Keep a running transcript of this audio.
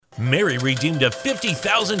Mary redeemed a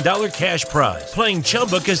 $50,000 cash prize playing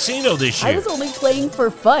Chumba Casino this year. I was only playing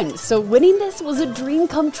for fun, so winning this was a dream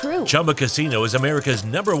come true. Chumba Casino is America's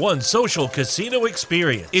 #1 social casino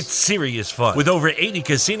experience. It's serious fun. With over 80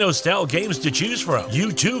 casino-style games to choose from,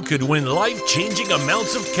 you too could win life-changing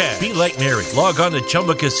amounts of cash. Be like Mary. Log on to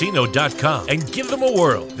ChumbaCasino.com and give them a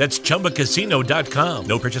whirl. That's ChumbaCasino.com.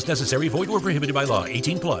 No purchase necessary. Void where prohibited by law.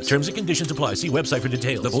 18+. Terms and conditions apply. See website for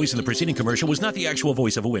details. The voice in the preceding commercial was not the actual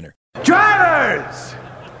voice of a winner. Drivers,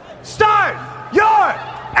 start your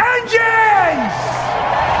engines!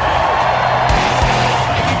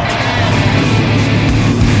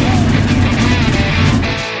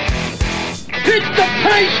 Hit the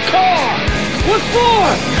pace car! What for?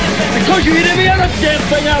 Because you hit every other damn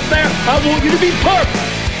thing out there, I want you to be perfect!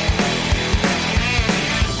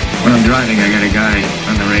 When I'm driving, I got a guy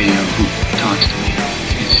on the radio who talks to me.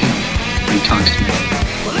 You see him, but he talks to me.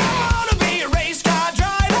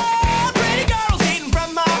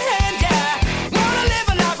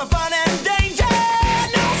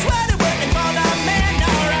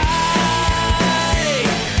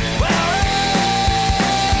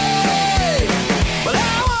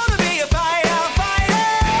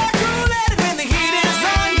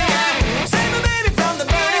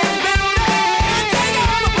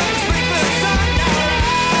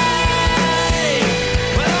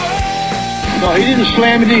 No, he didn't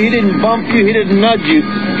slam you, he didn't bump you, he didn't nudge you,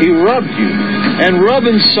 he rubbed you. And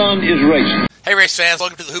rubbing, son, is racing. Hey, race fans,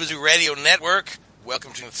 welcome to the Hoobazoo Radio Network.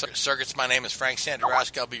 Welcome to the Circuits. My name is Frank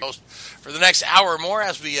Sandorowski. I'll be your host for the next hour or more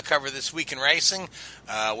as we cover this week in racing,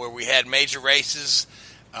 where we had major races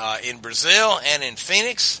in Brazil and in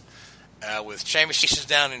Phoenix, with championships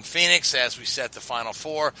down in Phoenix as we set the Final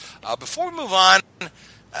Four. Before we move on, a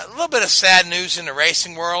little bit of sad news in the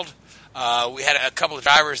racing world. We had a couple of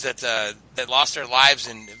drivers that lost their lives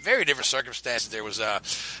in very different circumstances. There was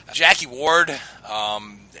Jackie Ward,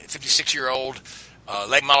 56-year-old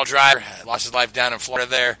late model driver, lost his life down in Florida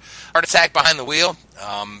there. Heart attack behind the wheel.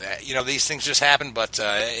 These things just happen, but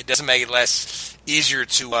it doesn't make it less easier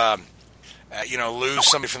to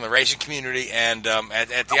lose somebody from the racing community. And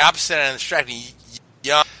at the opposite end of the track,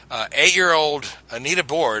 young 8-year-old Anita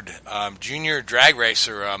Board, junior drag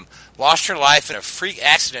racer, lost her life in a freak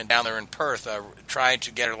accident down there in Perth, trying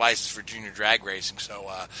to get her license for junior drag racing.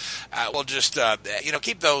 So we'll just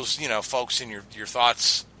keep those folks in your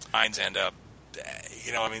thoughts, minds, and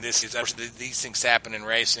these things happen in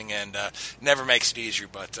racing, and never makes it easier.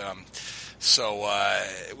 But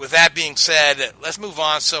with that being said, let's move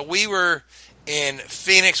on. So we were in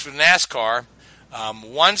Phoenix with NASCAR,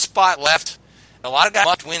 one spot left. A lot of guys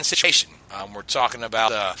must-win situation. We're talking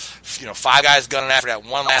about 5 guys gunning after that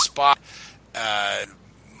one last spot.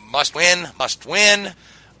 Must win.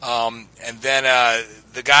 And then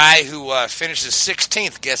the guy who finishes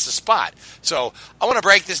 16th gets the spot. So I want to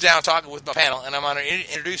break this down, talking with my panel, and I'm going to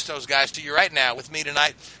introduce those guys to you right now. With me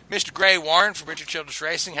tonight, Mr. Gray Warren from Richard Childress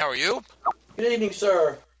Racing. How are you? Good evening,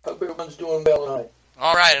 sir. Hope everyone's doing well tonight.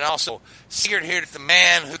 All right, and also Sigurd here, the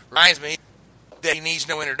man who reminds me that he needs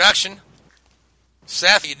no introduction.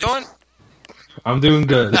 Seth, you doing? I'm doing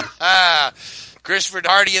good. Christopher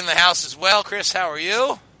Hardy in the house as well. Chris, how are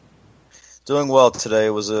you? Doing well today.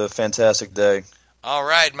 It was a fantastic day. All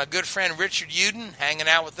right. My good friend Richard Uden hanging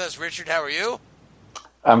out with us. Richard, how are you?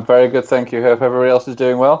 I'm very good, thank you. Hope everybody else is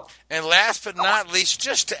doing well. And last but not least,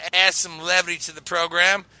 just to add some levity to the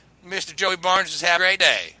program, Mr. Joey Barnes has had a great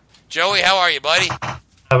day. Joey, how are you, buddy?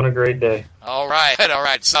 Having a great day. All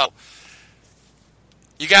right. So,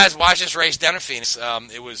 you guys watched this race down in Phoenix.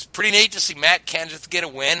 It was pretty neat to see Matt Kenseth get a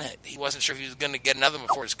win. He wasn't sure if he was going to get another one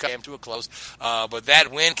before his cut came to a close. But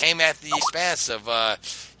that win came at the expense of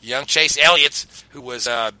young Chase Elliott, who was,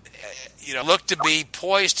 looked to be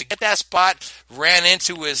poised to get that spot, ran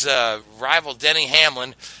into his rival Denny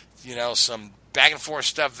Hamlin. Some back and forth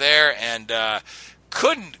stuff there, and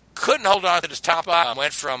couldn't hold on to his top spot.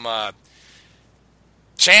 Went from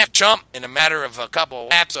chump in a matter of a couple of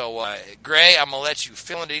laps. So, Gray, I'm going to let you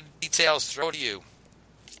fill in the details. Throw it to you.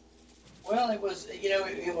 Well, it was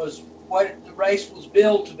what the race was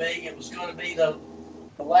billed to be. It was going to be the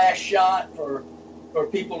last shot for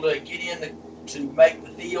people to get in to make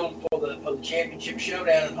the field for the championship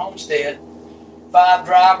showdown in Homestead. 5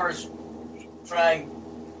 drivers trying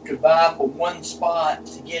to vie for one spot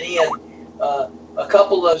to get in. A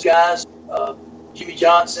couple of those guys, Jimmy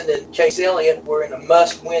Johnson and Chase Elliott, were in a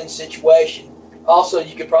must-win situation. Also,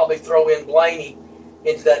 you could probably throw in Blaney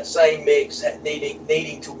into that same mix,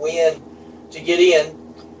 needing to win to get in.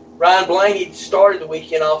 Ryan Blaney started the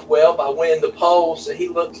weekend off well by winning the pole, so he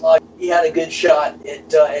looked like he had a good shot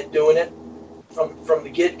at doing it from the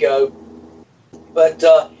get-go. But,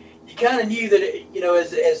 you kind of knew that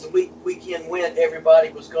as the weekend went, everybody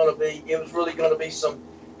was going to be. It was really going to be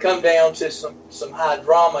come down to some high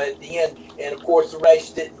drama at the end, and of course the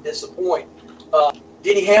race didn't disappoint.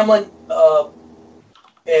 Denny Hamlin and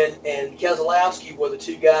Keselowski were the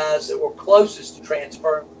two guys that were closest to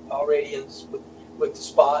transfer already with the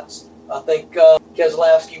spots. I think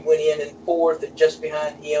Keselowski went in fourth, and just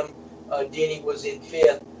behind him, Denny was in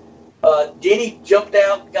fifth. Denny jumped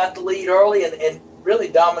out, got the lead early, and really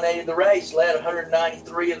dominated the race, led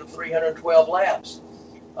 193 of the 312 laps.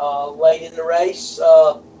 Late in the race,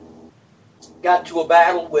 got to a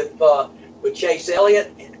battle with Chase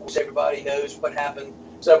Elliott, and of course everybody knows what happened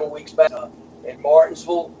several weeks back in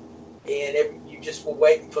Martinsville, and you just were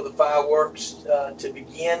waiting for the fireworks to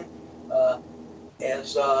begin.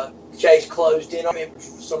 As Chase closed in on him, it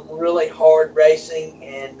was some really hard racing,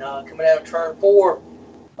 and coming out of turn 4,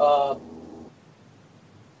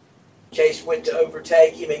 Chase went to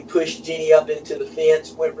overtake him and pushed Denny up into the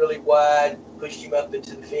fence, went really wide, pushed him up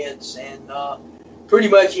into the fence, and pretty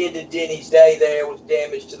much ended Denny's day there with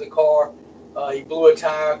damage to the car. He blew a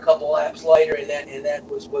tire a couple laps later, and that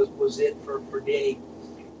was it for Denny.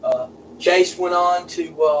 Chase went on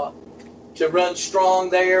to run strong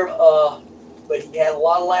there, but he had a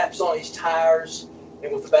lot of laps on his tires,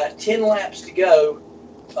 and with about 10 laps to go,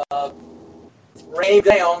 ran him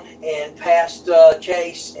down and passed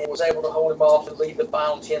Chase, and was able to hold him off and lead the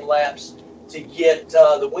final 10 laps to get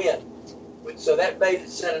the win. So that made it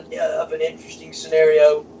set up an interesting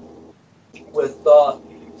scenario with a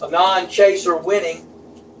non-chaser winning,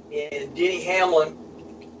 and Denny Hamlin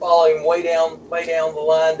following way down the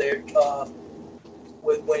line there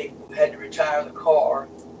when he had to retire the car.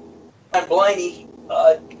 And Blaney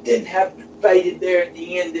faded there at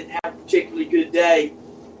the end, didn't have a particularly good day.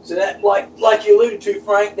 So that, like you alluded to,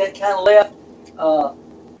 Frank, that kind of left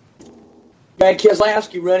Brad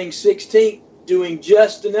Keselowski running 16th, doing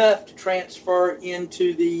just enough to transfer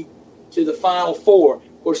into the Final Four.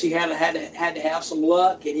 Of course, he had to have some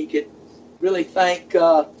luck, and he could really thank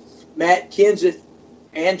Matt Kenseth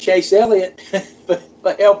and Chase Elliott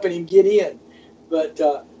for helping him get in. But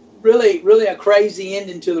really a crazy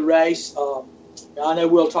ending to the race. I know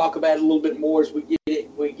we'll talk about it a little bit more as we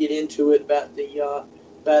get into it about the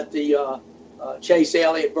Chase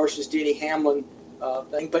Elliott versus Denny Hamlin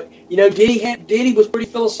thing. But Denny was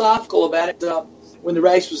pretty philosophical about it when the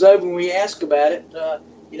race was over. When we asked about it,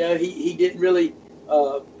 he didn't really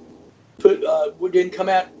didn't come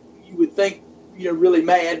out. You would think really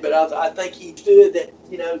mad, but I think he stood that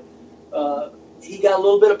he got a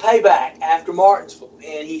little bit of payback after Martinsville,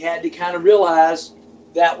 and he had to kind of realize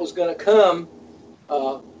that was going to come,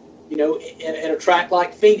 in a track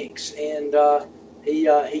like Phoenix, and he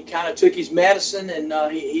kind of took his medicine, and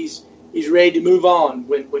he's ready to move on.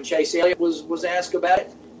 When Chase Elliott was asked about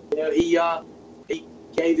it, he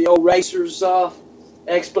gave the old racers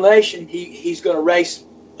explanation. He's going to race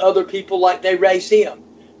other people like they race him,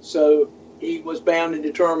 so he was bound and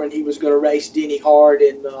determined he was going to race Denny hard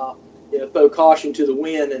and throw caution to the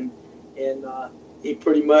wind, and he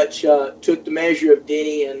pretty much took the measure of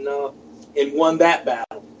Denny and won that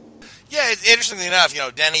battle. Yeah, interestingly enough,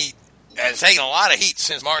 Denny has taken a lot of heat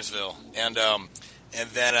since Martinsville, and then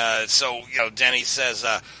Denny says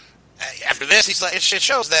after this it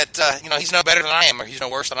shows that he's no better than I am, or he's no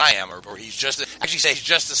worse than I am, or he's just he's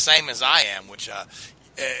just the same as I am, which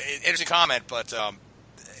interesting comment, but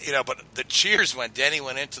but the cheers when Denny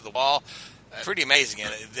went into the wall. Pretty amazing.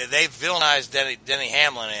 And they villainized Denny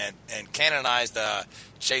Hamlin and canonized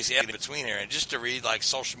Chase Elliott between here. And just to read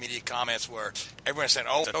social media comments where everyone said,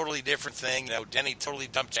 "Oh, totally different thing." Denny totally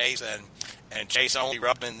dumped Chase, and Chase only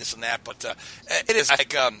rubbed in this and that. But it is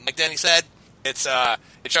like Denny said, it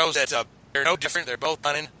shows that they're no different. They're both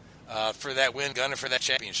gunning for that win, gunning for that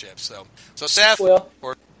championship. So Seth,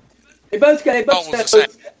 they both the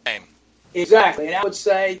same. Exactly, and I would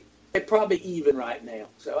say they're probably even right now.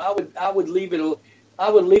 So I would leave it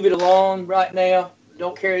alone right now.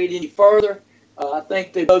 Don't carry it any further. I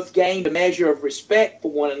think they both gained a measure of respect for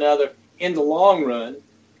one another in the long run,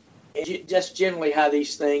 and just generally how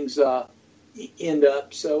these things end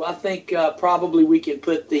up. So I think probably we can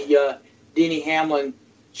put the Denny Hamlin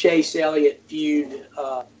Chase Elliott feud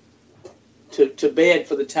to bed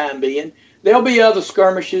for the time being. There'll be other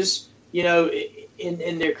skirmishes,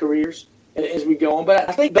 in their careers as we go on. But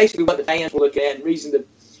I think basically what the fans will look at, and reason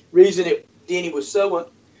Denny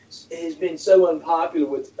has been so unpopular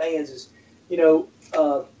with the fans is,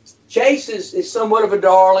 Chase is somewhat of a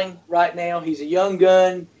darling right now. He's a young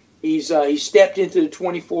gun. He's stepped into the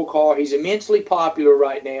 24 car. He's immensely popular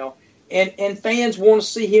right now, and fans want to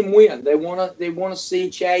see him win. They want to see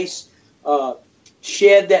Chase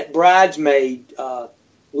shed that bridesmaid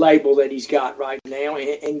label that he's got right now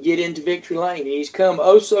and get into victory lane. And he's come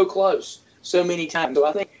so close so many times. So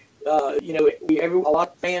I think, a lot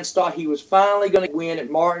of fans thought he was finally going to win at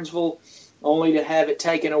Martinsville, only to have it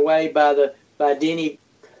taken away by Denny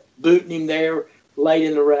booting him there late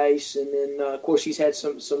in the race. And then, of course, he's had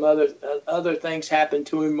some other things happen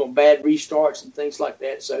to him on bad restarts and things like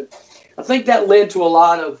that. So I think that led to a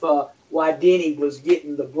lot of why Denny was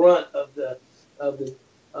getting the brunt of the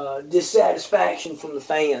dissatisfaction from the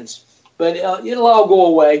fans. But it'll all go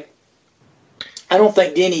away. I don't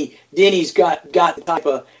think Denny's got the type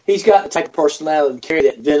of personality to carry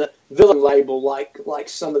that villain label like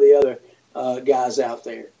some of the other guys out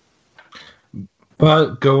there.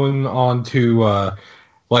 But going on to,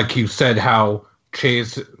 like you said, how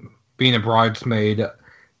Chase being a bridesmaid,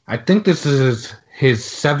 I think this is his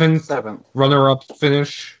seventh runner-up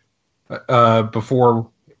finish before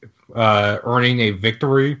earning a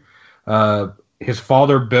victory. His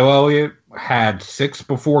father, Bill Elliott, had 6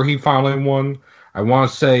 before he finally won. I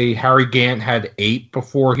want to say Harry Gant had 8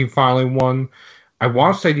 before he finally won. I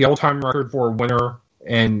want to say the all-time record for a winner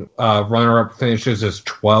and runner-up finishes is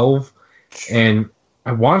 12. And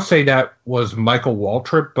I want to say that was Michael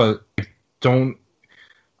Waltrip, but I don't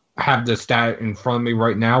have the stat in front of me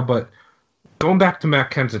right now. But going back to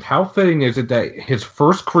Matt Kenseth, how fitting is it that his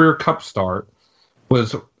first career Cup start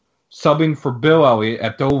was subbing for Bill Elliott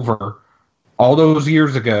at Dover all those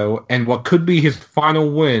years ago, and what could be his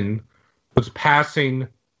final win was passing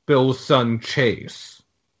Bill's son Chase.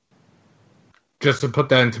 Just to put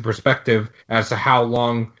that into perspective as to how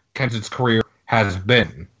long Kenseth's career has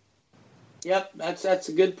been. Yep, that's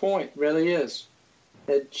a good point. It really is.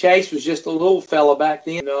 Chase was just a little fella back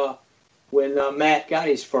then when Matt got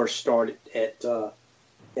his first start at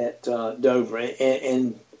Dover,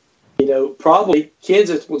 and probably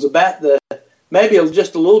Kenseth was about maybe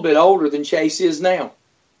just a little bit older than Chase is now.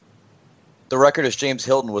 The record is James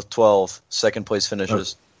Hilton with 12 second-place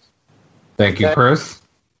finishes. Thank you, Chris.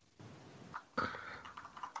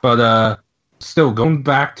 But still, going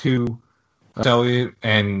back to Elliott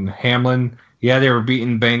and Hamlin, yeah, they were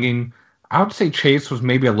beating, banging. I would say Chase was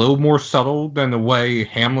maybe a little more subtle than the way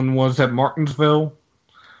Hamlin was at Martinsville.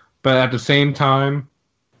 But at the same time,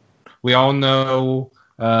 we all know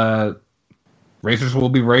racers will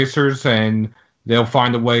be racers, and they'll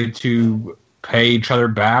find a way to pay each other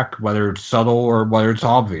back, whether it's subtle or whether it's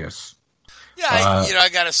obvious. Yeah, I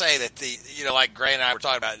got to say that like Gray and I were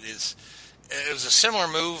talking about, it was a similar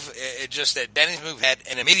move. It just that Denny's move had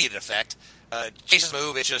an immediate effect. Chase's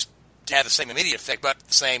move, it just had the same immediate effect, but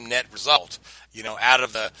the same net result. Out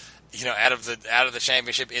of the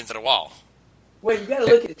championship into the wall. Well, you got to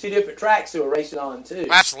look at the two different tracks they were racing on too.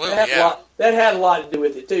 Absolutely, that had a lot to do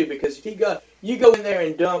with it too, because if you go in there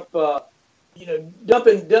and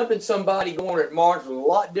dumping somebody going at Martinsville, a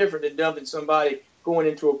lot different than dumping somebody going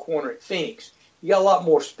into a corner at Phoenix. You got a lot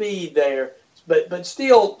more speed there, but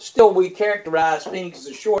still we characterize Phoenix as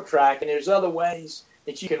a short track, and there's other ways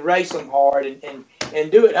that you can race them hard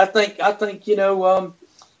and do it. I think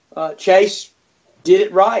Chase did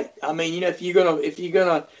it right. I mean, if you're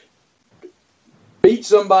gonna beat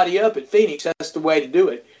somebody up at Phoenix, that's the way to do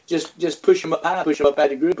it. Just push them up high, push them up out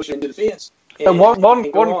of the group, push them into the fence. And one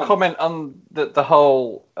comment on the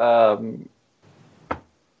whole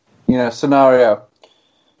scenario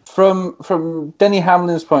from Denny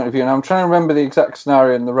Hamlin's point of view, and I'm trying to remember the exact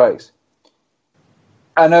scenario in the race.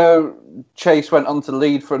 I know Chase went on to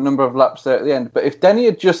lead for a number of laps there at the end, but if Denny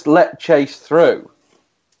had just let Chase through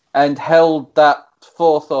and held that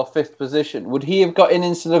 4th or 5th position, would he have got in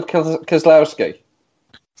instead of Keselowski?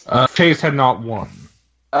 Chase had not won.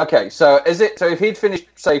 Okay, so if he'd finished,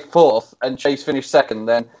 say, 4th and Chase finished 2nd,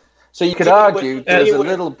 then so you could argue there's a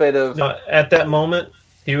little bit of... No, at that moment,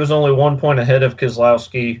 he was only 1 point ahead of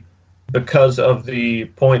Keselowski because of the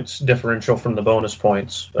points differential from the bonus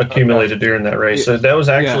points accumulated during that race. So that was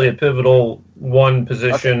actually a pivotal one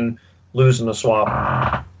position, losing the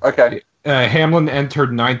swap. Okay. Hamlin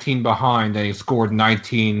entered 19 behind, and he scored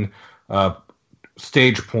 19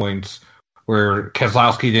 stage points, where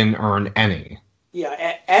Keselowski didn't earn any.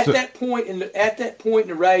 Yeah, at that point in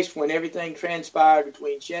the race, when everything transpired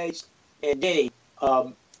between Chase and Denny,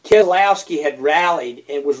 Keselowski had rallied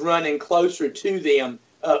and was running closer to them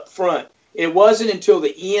up front. It wasn't until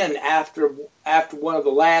the end, after one of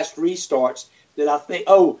the last restarts, that I think.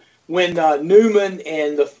 When Newman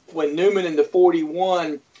and the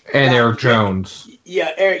 41 and Eric Jones.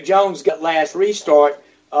 Yeah, Eric Jones got last restart.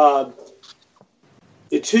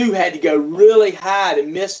 The two had to go really high to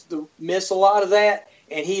miss a lot of that,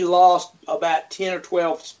 and he lost about 10 or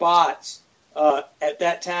 12 spots at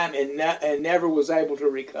that time and never was able to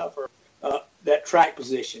recover that track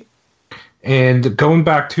position. And going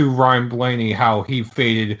back to Ryan Blaney, how he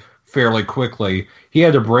faded fairly quickly, he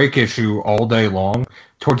had a brake issue all day long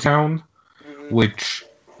towards town, which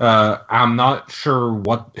I'm not sure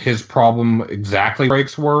what his problem exactly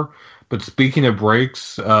brakes were. But speaking of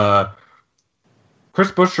brakes,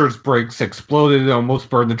 Chris Buescher's brakes exploded and almost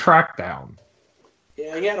burned the track down.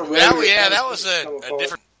 Yeah, he had a that was a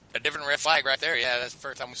different red flag right there. Yeah, that's the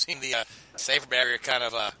first time we've seen the safer barrier kind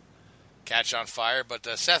of catch on fire. But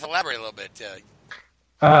Seth, elaborate a little bit.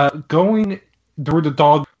 Going through the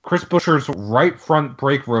dog, Chris Buescher's right front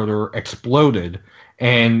brake rotor exploded,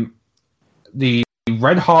 and the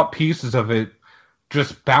red-hot pieces of it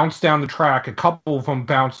just bounced down the track. A couple of them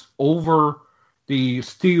bounced over the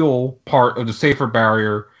steel part of the safer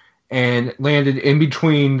barrier and landed in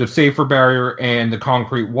between the safer barrier and the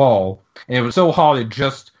concrete wall. And it was so hot it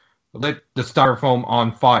just lit the styrofoam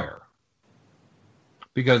on fire.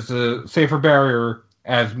 Because the safer barrier,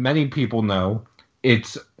 as many people know,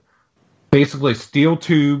 it's basically steel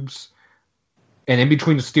tubes, and in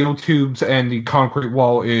between the steel tubes and the concrete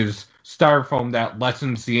wall is styrofoam that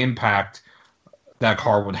lessens the impact that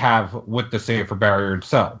car would have with the safer barrier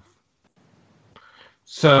itself.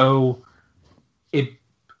 So it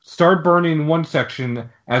started burning in one section.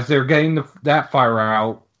 As they're getting that fire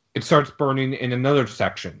out, it starts burning in another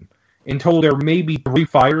section. In total, there may be 3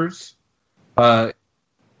 fires, and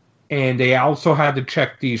they also had to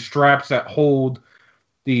check the straps that hold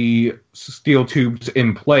the steel tubes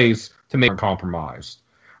in place to make them compromised.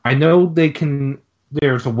 I know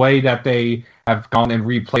there's a way that they have gone and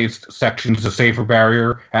replaced sections of safer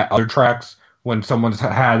barrier at other tracks when someone's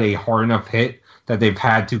had a hard enough hit that they've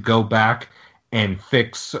had to go back and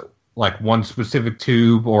fix like one specific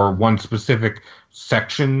tube or one specific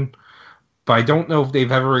section. But I don't know if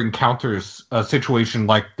they've ever encountered a situation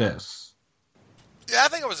like this. Yeah, I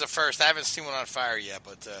think it was the first. I haven't seen one on fire yet,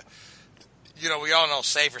 but we all know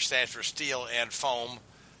SAFER stands for steel and foam,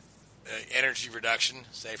 energy reduction,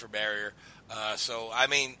 safer barrier. So I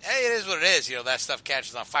mean, hey, it is what it is. That stuff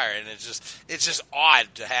catches on fire, and it's just odd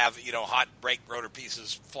to have hot brake rotor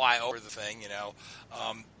pieces fly over the thing.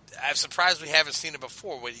 I'm surprised we haven't seen it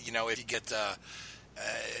before. If you get an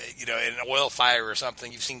oil fire or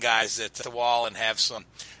something, you've seen guys at the wall and have some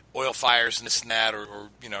oil fires and this and that, or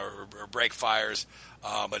brake fires.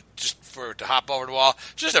 But just to hop over the wall,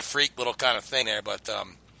 just a freak little kind of thing there. But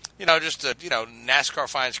NASCAR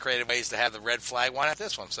finds creative ways to have the red flag. Why not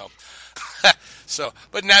this one?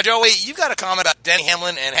 But now, Joey, you've got a comment about Denny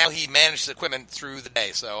Hamlin and how he managed the equipment through the day.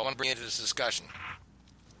 So I want to bring you into this discussion.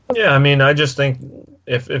 Yeah, I mean, I just think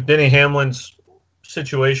if Denny Hamlin's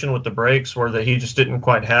situation with the brakes were that he just didn't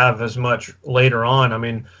quite have as much later on, I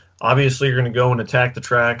mean, obviously you're going to go and attack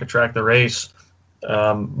the race.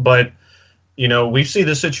 But, we see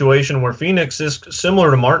this situation where Phoenix is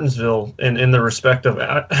similar to Martinsville in the respect of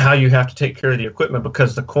how you have to take care of the equipment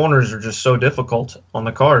because the corners are just so difficult on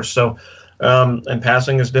the cars. So, and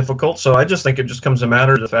passing is difficult. So I just think it just comes a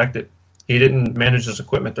matter of the fact that he didn't manage his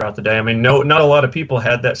equipment throughout the day. I mean, not a lot of people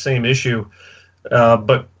had that same issue.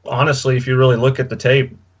 But honestly, if you really look at the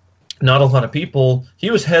tape, not a lot of people,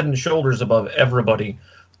 he was head and shoulders above everybody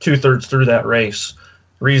 2/3 through that race.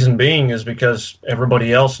 Reason being is because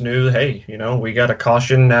everybody else knew, hey, we got a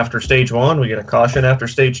caution after stage 1, we get a caution after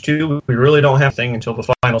stage 2. We really don't have anything until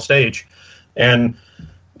the final stage. And,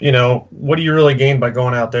 what do you really gain by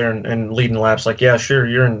going out there and leading laps? Like, yeah, sure,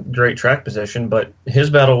 you're in great track position, but his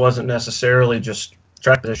battle wasn't necessarily just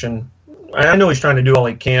track position. I know he's trying to do all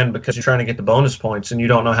he can because you're trying to get the bonus points, and you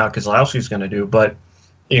don't know how Keselowski's going to do. But,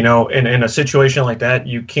 in a situation like that,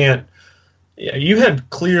 you can't – you had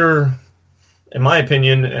clear – in my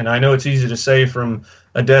opinion, and I know it's easy to say from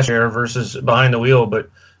a desk chair versus behind the wheel, but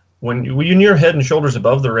when you're head and shoulders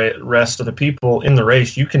above the rest of the people in the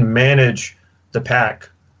race, you can manage the pack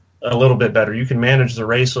a little bit better. You can manage the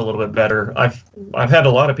race a little bit better. I've had a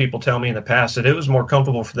lot of people tell me in the past that it was more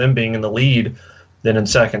comfortable for them being in the lead than in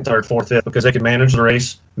second, third, fourth, fifth, because they could manage the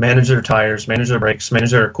race, manage their tires, manage their brakes,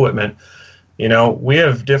 manage their equipment. We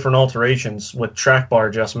have different alterations with track bar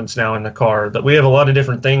adjustments now in the car. That we have a lot of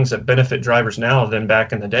different things that benefit drivers now than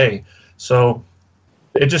back in the day. So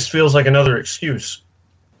it just feels like another excuse.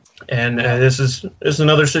 And this is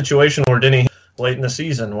another situation where Denny, late in the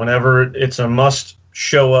season, whenever it's a must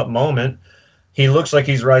show up moment, he looks like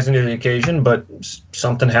he's rising to the occasion, but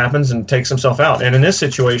something happens and takes himself out. And in this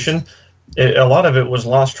situation, a lot of it was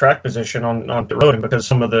lost track position on the road because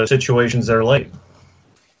some of the situations they're late.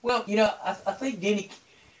 Well, I think Denny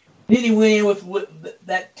Then he went in with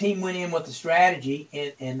that team went in with the strategy,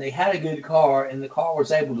 and they had a good car, and the car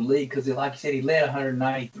was able to lead because, like you said, he led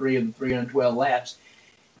 193 of the 312 laps.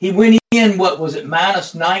 He went in,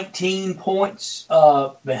 minus 19 points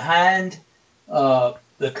behind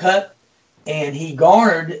the cut, and he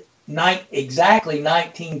garnered exactly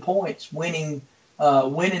 19 points, winning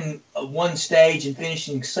one stage and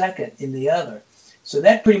finishing second in the other. So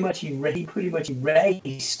that pretty much he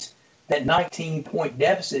erased that 19-point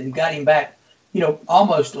deficit and got him back,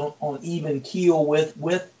 almost on even keel with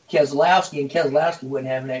Keselowski, and Keselowski wasn't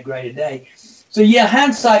having that great a day. So yeah,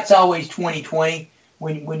 hindsight's always 20/20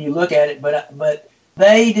 when you look at it, but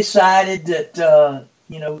they decided that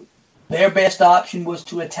their best option was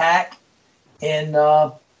to attack and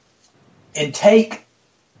take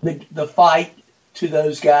the fight to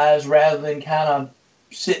those guys rather than kind of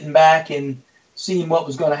sitting back and seeing what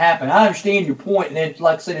was going to happen. I understand your point, and then,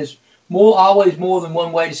 like I said, it's always more than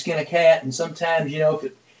one way to skin a cat, and sometimes,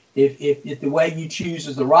 if the way you choose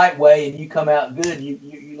is the right way and you come out good,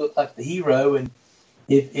 you look like the hero, and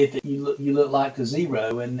if you look like the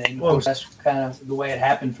zero, and of course that's kind of the way it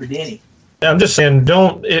happened for Denny. I'm just saying,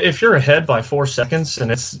 if you're ahead by 4 seconds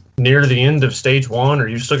and it's near the end of stage one, or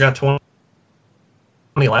you've still got 20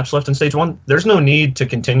 laps left in stage one, there's no need to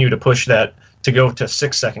continue to push that to go to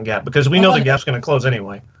 6 second gap, because we know the gap's going to close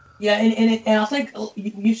anyway. Yeah, and I think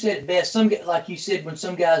you said it best. Like you said, when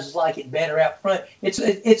some guys like it better out front,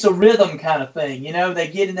 it's a rhythm kind of thing. They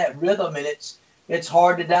get in that rhythm, and it's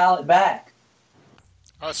hard to dial it back.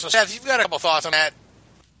 So Seth, you've got a couple thoughts on that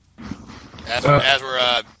as we're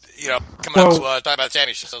coming up to talk about the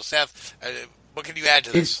championship. So Seth, what can you add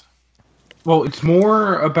to this? Well, it's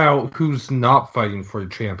more about who's not fighting for the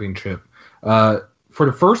championship. For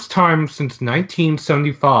the first time since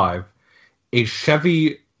 1975, a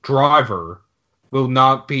Chevy driver will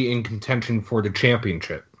not be in contention for the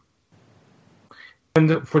championship.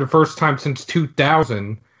 And for the first time since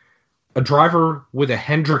 2000, a driver with a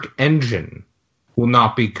Hendrick engine will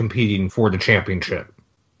not be competing for the championship.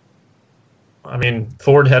 I mean,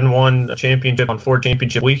 Ford hadn't won a championship on 4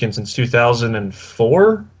 championship weekends since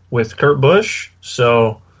 2004 with Kurt Busch.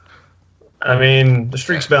 So, I mean, the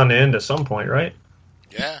streak's bound to end at some point, right?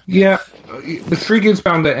 Yeah, the streak is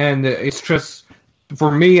bound to end. It's just,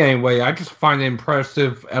 for me anyway, I just find it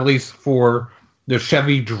impressive, at least for the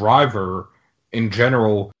Chevy driver in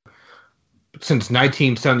general. Since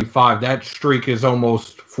 1975, that streak is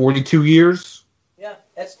almost 42 years. Yeah,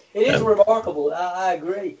 it is remarkable. I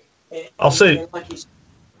agree. I'll say,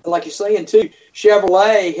 like you're saying too,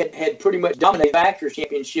 Chevrolet had pretty much dominated the Factors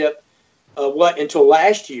Championship. Until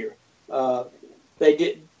last year? They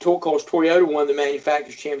did. Of course, Toyota won the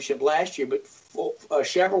Manufacturers Championship last year, but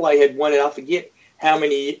Chevrolet had won it. I forget how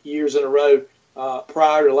many years in a row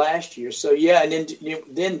prior to last year. So yeah, and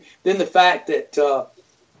then the fact that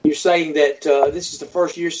you're saying that this is the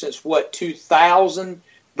first year since 2000.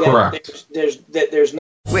 Correct. There's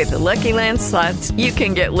With the Lucky Land Slots, you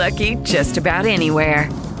can get lucky just about anywhere.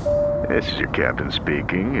 This is your captain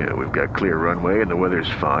speaking. We've got clear runway and the weather's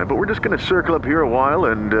fine, but we're just going to circle up here a while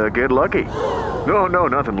and get lucky. No,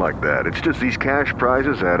 nothing like that. It's just these cash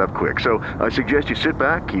prizes add up quick. So I suggest you sit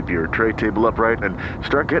back, keep your tray table upright, and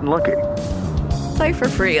start getting lucky. Play for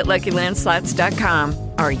free at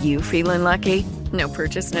LuckyLandSlots.com. Are you feeling lucky? No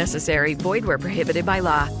purchase necessary. Void where prohibited by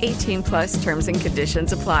law. 18+ terms and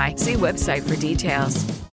conditions apply. See website for details.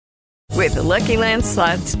 With the Lucky Land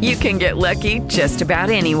Slots, you can get lucky just about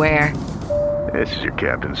anywhere. This is your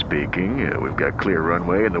captain speaking. We've got clear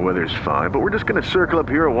runway and the weather's fine, but we're just going to circle up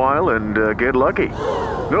here a while and get lucky.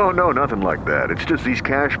 No, nothing like that. It's just these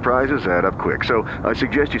cash prizes add up quick. So I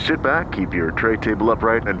suggest you sit back, keep your tray table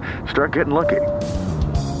upright, and start getting lucky.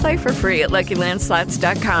 Play for free at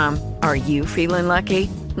LuckyLandSlots.com. Are you feeling lucky?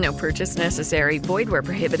 No purchase necessary. Void where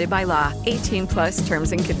prohibited by law. 18+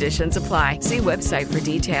 terms and conditions apply. See website for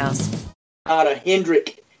details. Not a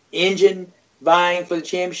Hendrick engine vying for the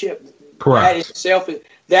championship. Correct.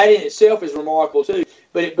 That in itself is remarkable too.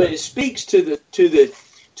 But it speaks to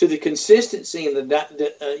the consistency and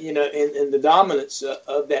the dominance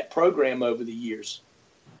of that program over the years.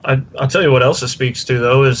 I'll tell you what else it speaks to,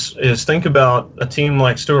 though, is think about a team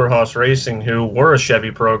like Stewart-Haas Racing, who were a Chevy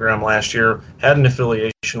program last year, had an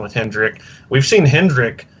affiliation with Hendrick. We've seen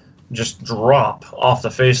Hendrick just drop off the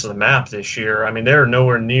face of the map this year. I mean, they're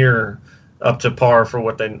nowhere near up to par for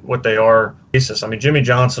what they are. I mean, Jimmy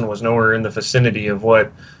Johnson was nowhere in the vicinity of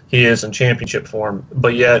what he is in championship form.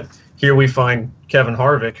 But yet, here we find Kevin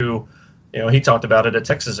Harvick, who, he talked about it at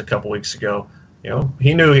Texas a couple weeks ago.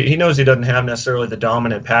 He knows he doesn't have necessarily the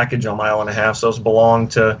dominant package on mile and a half. So those belong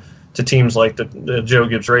to to teams like the Joe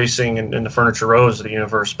Gibbs Racing and the Furniture Rose of the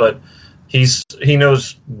universe, but he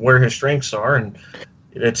knows where his strengths are, and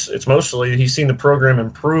it's mostly he's seen the program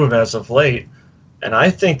improve as of late, and I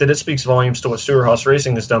think that it speaks volumes to what Stewart-Haas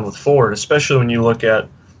Racing has done with Ford, especially when you look at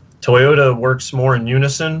Toyota works more in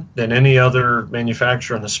unison than any other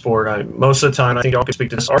manufacturer in the sport. Most of the time, I think y'all can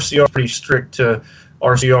speak to this. RCR is pretty strict to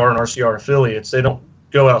RCR and RCR affiliates. They don't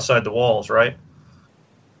go outside the walls, right?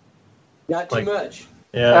 Not too much.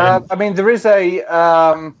 Yeah. I mean, there is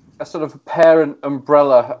a sort of parent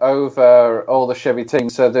umbrella over all the Chevy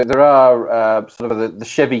teams. So there are sort of the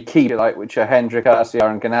Chevy key, like, which are Hendrick,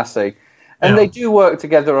 RCR, and Ganassi. And they do work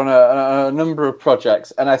together on a number of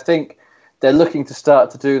projects. And I think they're looking to start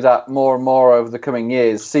to do that more and more over the coming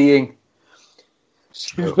years, seeing...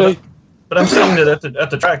 Excuse me? But I'm saying that at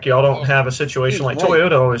the track, y'all don't have a situation like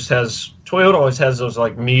Toyota always has those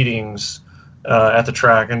like meetings at the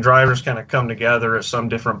track, and drivers kind of come together at some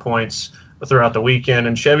different points throughout the weekend,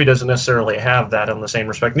 and Chevy doesn't necessarily have that in the same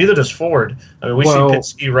respect. Neither does Ford. I mean, we see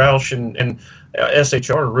Penske, Roush, and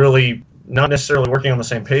SHR really not necessarily working on the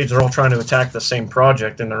same page. They're all trying to attack the same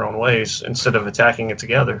project in their own ways instead of attacking it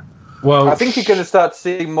together. Well, I think you're going to start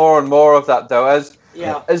seeing more and more of that, though, as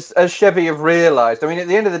Chevy have realised. I mean, at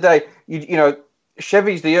the end of the day, you know,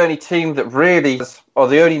 Chevy's the only team that really has, or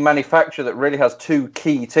the only manufacturer that really has two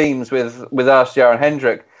key teams with RCR and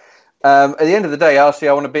Hendrick. At the end of the day,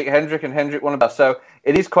 RCR want to beat Hendrick and Hendrick want to beat. So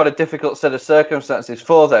it is quite a difficult set of circumstances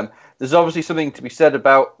for them. There's obviously something to be said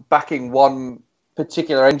about backing one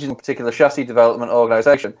particular engine, particular chassis development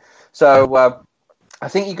organisation. So I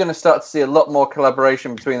think you're going to start to see a lot more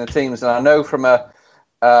collaboration between the teams. And I know from a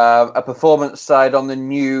performance side on the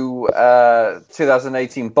new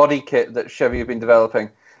 2018 body kit that Chevy have been developing,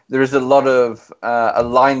 there is a lot of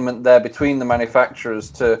alignment there between the manufacturers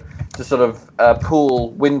to sort of pool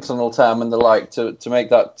wind tunnel time and the like to make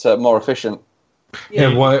that more efficient. Yeah,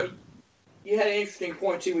 you had an interesting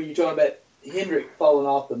point too when you're talking about Hendrick falling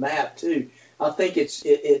off the map too. I think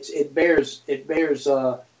it bears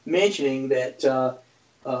mentioning that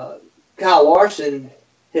Kyle Larson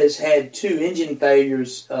has had 2 engine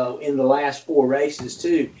failures in the last 4 races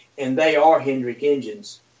too, and they are Hendrick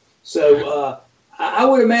engines. So I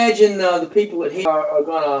would imagine the people at Hendrick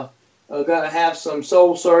are gonna have some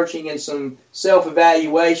soul searching and some self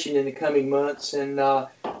evaluation in the coming months, and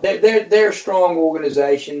they're a strong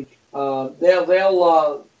organization.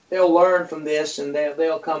 They'll learn from this, and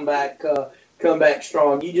they'll come back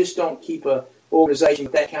strong. You just don't keep a organization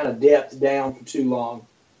with that kind of depth down for too long.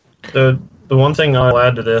 The one thing I'll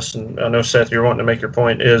add to this, and I know, Seth, you're wanting to make your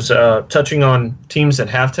point, is touching on teams that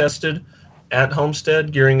have tested at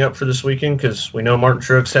Homestead gearing up for this weekend, because we know Martin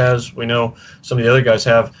Truex has, we know some of the other guys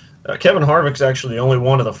have. Kevin Harvick's actually the only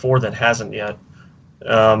one of the 4 that hasn't yet.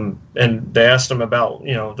 And they asked him about,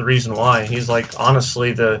 the reason why. He's like,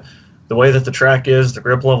 honestly, the way that the track is, the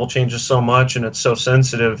grip level changes so much, and it's so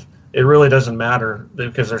sensitive, it really doesn't matter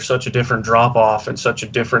because there's such a different drop-off and such a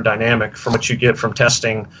different dynamic from what you get from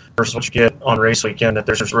testing versus what you get on race weekend that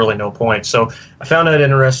there's just really no point. So I found that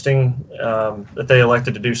interesting that they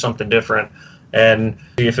elected to do something different and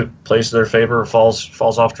see if it plays to their favor or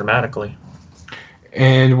falls off dramatically.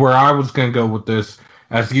 And where I was going to go with this,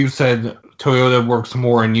 as you said, Toyota works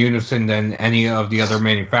more in unison than any of the other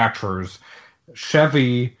manufacturers.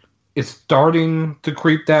 Chevy is starting to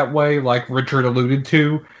creep that way, like Richard alluded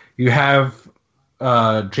to. You have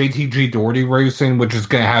JTG Doherty Racing, which is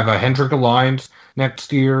going to have a Hendrick Alliance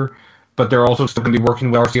next year, but they're also still going to be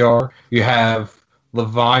working with RCR. You have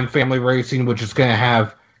Levine Family Racing, which is going to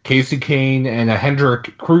have Casey Kane and a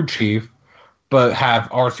Hendrick crew chief, but have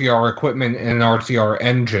RCR equipment and an RCR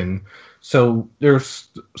engine. So they're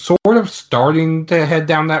sort of starting to head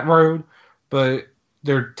down that road, but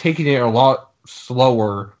they're taking it a lot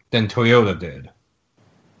slower than Toyota did.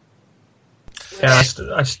 Yeah, I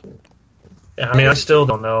still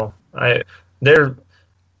don't know. They're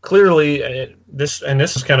clearly this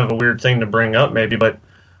is kind of a weird thing to bring up, maybe, but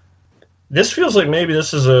this feels like maybe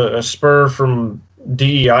this is a spur from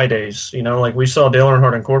DEI days. Like we saw Dale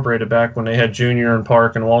Earnhardt Incorporated back when they had Junior and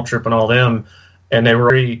Park and Waltrip and all them, and they were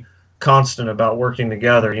very constant about working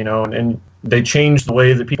together. And they changed the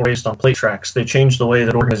way that people raced on plate tracks. They changed the way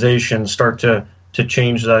that organizations start to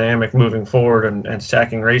change the dynamic moving forward and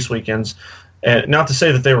attacking race weekends. And not to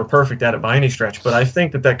say that they were perfect at it by any stretch, but I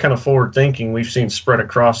think that kind of forward thinking we've seen spread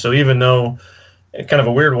across. So even though, in kind of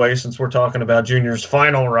a weird way, since we're talking about Junior's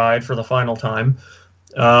final ride for the final time,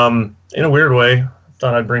 in a weird way, I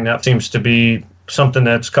thought I'd bring that. Seems to be something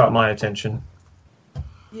that's caught my attention.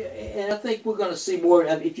 Yeah, and I think we're going to see more.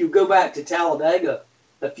 I mean, if you go back to Talladega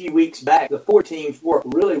a few weeks back, the 4 teams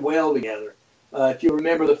worked really well together. if you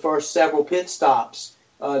remember the first several pit stops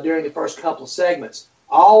during the first couple of segments,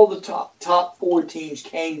 all the top 4 teams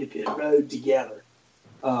came to pit road together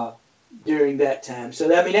during that time. So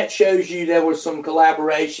that shows you there was some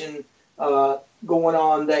collaboration going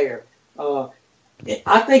on there.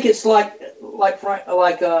 I think it's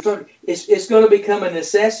it's going to become a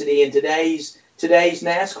necessity in today's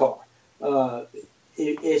NASCAR.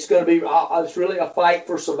 It's going to be it's really a fight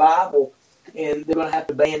for survival, and they're going to have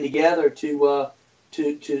to band together to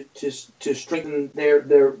strengthen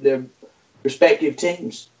their respective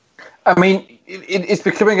teams. I mean, it's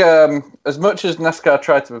becoming as much as NASCAR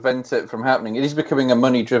tried to prevent it from happening, it is becoming a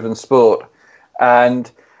money-driven sport,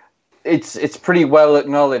 and it's pretty well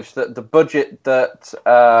acknowledged that the budget that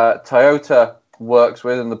Toyota works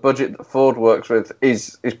with and the budget that Ford works with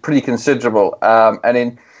is pretty considerable,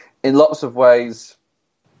 and in lots of ways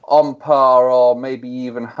on par or maybe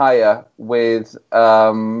even higher with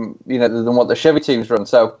than what the Chevy teams run.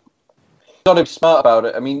 So you've got to be smart about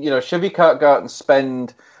it. I mean, Chevy can't go out and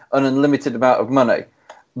spend an unlimited amount of money,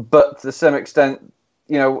 but to some extent,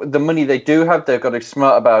 the money they do have, they've got to be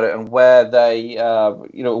smart about it and where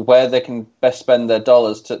they can best spend their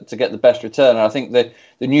dollars to get the best return. And I think the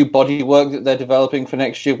new bodywork that they're developing for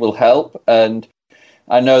next year will help. And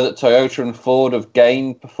I know that Toyota and Ford have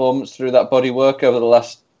gained performance through that bodywork over the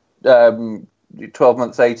last 12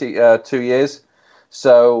 months, 2 years.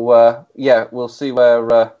 So we'll see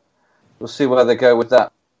where they go with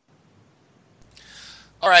that.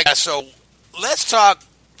 All right, guys. So let's talk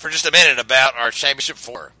for just a minute about our championship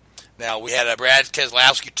 4. Now, we had Brad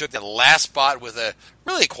Keselowski took the last spot with a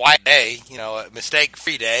really quiet day, a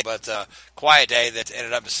mistake-free day, but quiet day that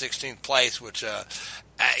ended up in 16th place, which,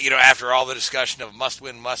 after all the discussion of must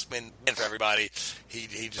win for everybody,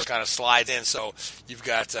 he just kind of slides in. So you've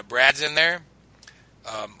got Brad's in there,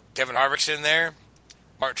 Kevin Harvick's in there,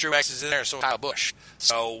 Martin Truex is in there, and so Kyle Busch.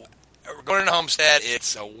 So we're going into Homestead.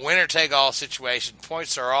 It's a winner-take-all situation.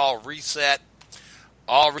 Points are all reset.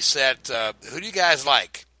 Who do you guys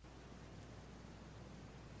like?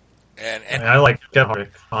 And I like Kevin Harvick,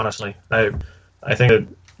 honestly. I think that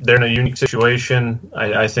they're in a unique situation.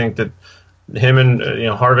 I think that him and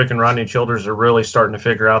Harvick and Rodney Childers are really starting to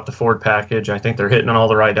figure out the Ford package. I think they're hitting on all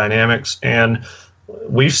the right dynamics. And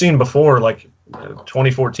we've seen before, like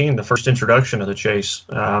 2014, the first introduction of the chase,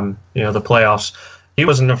 the playoffs, he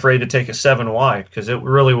wasn't afraid to take a 7 wide because it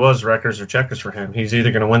really was records or checkers for him. He's either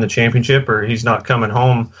going to win the championship or he's not coming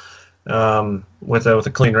home with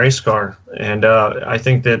a clean race car. And I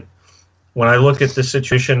think that when I look at the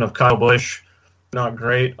situation of Kyle Busch, not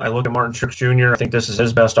great. I look at Martin Truex Jr. I think this is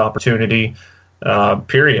his best opportunity,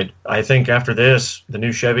 period. I think after this, the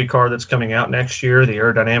new Chevy car that's coming out next year, the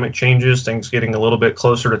aerodynamic changes, things getting a little bit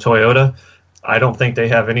closer to Toyota, I don't think they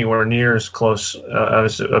have anywhere near as close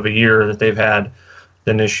of a year that they've had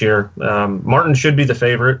than this year. Martin should be the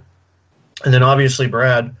favorite. And then obviously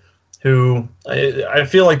Brad, who I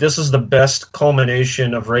feel like this is the best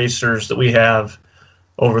culmination of racers that we have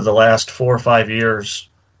over the last 4 or 5 years,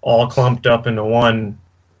 all clumped up into one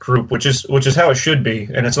group, which is how it should be.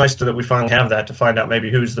 And it's nice that we finally have that to find out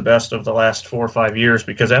maybe who's the best of the last 4 or 5 years,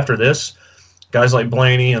 because after this, guys like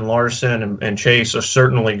Blaney and Larson and Chase are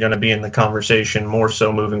certainly going to be in the conversation more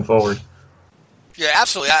so moving forward. Yeah,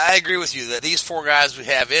 absolutely. I agree with you that these 4 guys we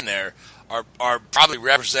have in there are probably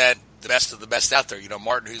represent the best of the best out there.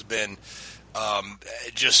 Martin, who's been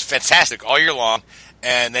just fantastic all year long,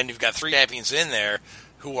 and then you've got 3 champions in there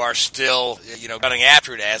who are still, gunning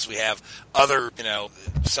after it, as we have other,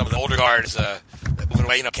 some of the older guards moving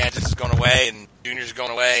away. Kansas is going away, and Junior's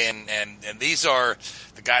going away, and these are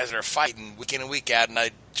the guys that are fighting week in and week out. And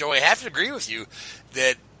Joey, I have to agree with you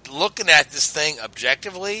that looking at this thing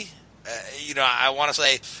objectively, I want to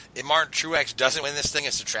say if Martin Truex doesn't win this thing,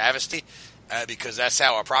 it's a travesty. Because that's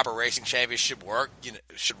how a proper racing championship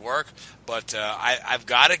should work. But I've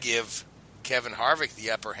got to give Kevin Harvick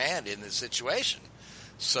the upper hand in this situation.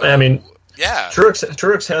 So I mean, yeah,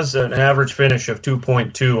 Truex has an average finish of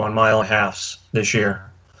 2.2 on mile and halves this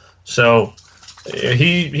year, so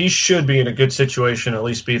he should be in a good situation, at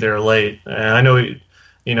least be there late. And I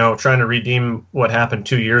know, trying to redeem what happened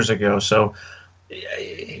 2 years ago. So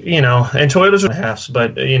and Toyota's in halves,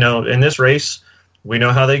 but in this race, we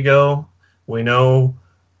know how they go. We know,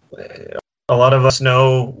 a lot of us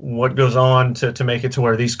know what goes on to make it to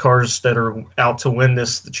where these cars that are out to win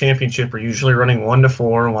the championship are usually running 1 to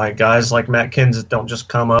 4. Like guys like Matt Kenseth don't just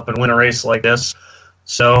come up and win a race like this.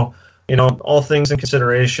 So, all things in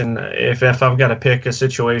consideration, if I've got to pick a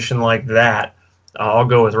situation like that, I'll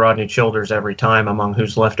go with Rodney Childers every time among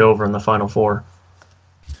who's left over in the Final 4.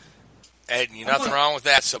 And nothing wrong with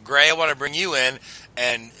that. So, Gray, I want to bring you in.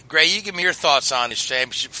 And, Gray, you give me your thoughts on this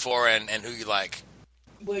Championship 4 and who you like.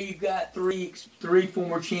 Well, you've got three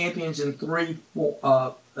former champions and three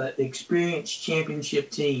experienced championship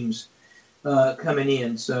teams coming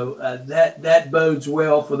in. So that bodes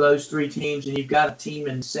well for those three teams. And you've got a team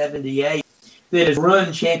in 78 that has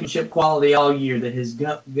run championship quality all year, that has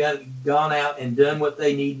gone out and done what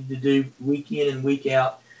they needed to do week in and week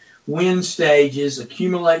out, win stages,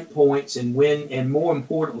 accumulate points, and win, and more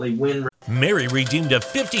importantly, win. Mary redeemed a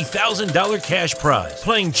 $50,000 cash prize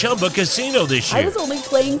playing Chumba Casino this year. I was only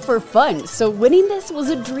playing for fun, so winning this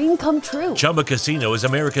was a dream come true. Chumba Casino is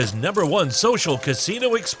America's #1 social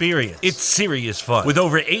casino experience. It's serious fun. With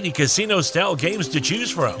over 80 casino-style games to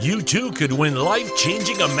choose from, you too could win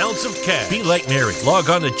life-changing amounts of cash. Be like Mary. Log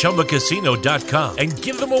on to ChumbaCasino.com and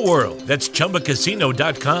give them a whirl. That's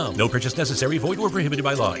ChumbaCasino.com. No purchase necessary. Void where prohibited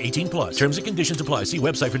by law. 18+. Terms and conditions apply. See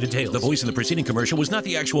website for details. The voice in the preceding commercial was not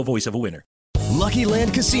the actual voice of a winner. Lucky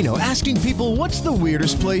Land Casino, asking people, what's the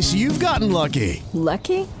weirdest place you've gotten lucky?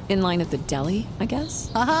 Lucky? In line at the deli, I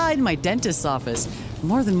guess? Aha, in my dentist's office.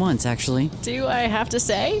 More than once, actually. Do I have to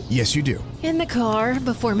say? Yes, you do. In the car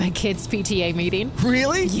before my kids' PTA meeting.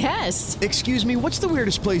 Really? Yes. Excuse me, what's the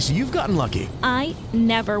weirdest place you've gotten lucky? I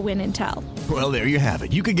never win and tell. Well, there you have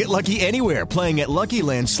it. You can get lucky anywhere, playing at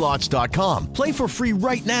LuckyLandSlots.com. Play for free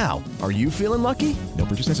right now. Are you feeling lucky? No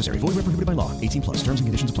purchase necessary. Void where prohibited by law. 18+. Terms and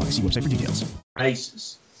conditions apply. See website for details.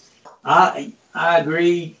 Races. I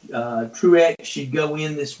agree. Truex should go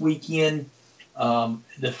in this weekend,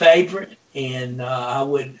 the favorite, and I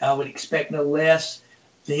would expect no less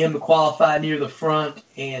to him to qualify near the front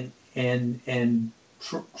and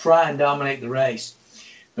try and dominate the race.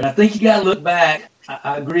 But I think you got to look back.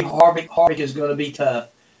 I agree. Harvick is going to be tough,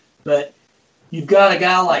 but you've got a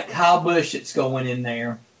guy like Kyle Busch that's going in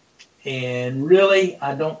there, and really,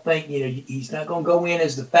 I don't think he's not going to go in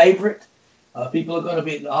as the favorite. People are going to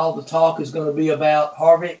be, all the talk is going to be about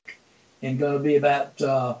Harvick and going to be about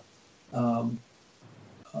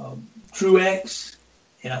Truex.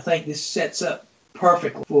 And I think this sets up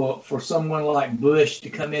perfectly for someone like Busch to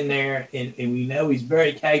come in there, and we know he's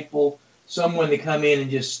very capable, someone to come in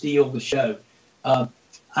and just steal the show.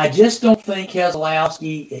 I just don't think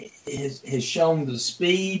Keselowski has shown the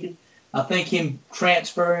speed. I think him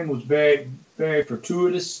transferring was very, very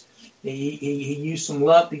fortuitous. He used some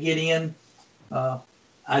luck to get in.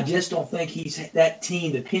 I just don't think that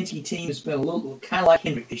team, the Penske team, has been a little kind of like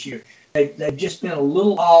Hendrick this year. They've just been a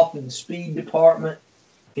little off in the speed department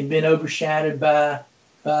and been overshadowed by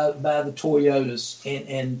the Toyotas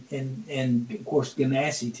and of course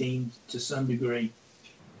Ganassi teams to some degree.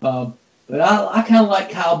 But I kind of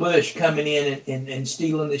like Kyle Busch coming in and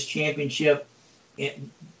stealing this championship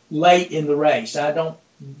late in the race. I don't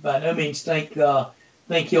by no means think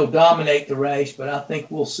he'll dominate the race, but I think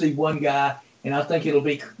we'll see one guy, and I think it'll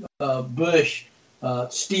be Busch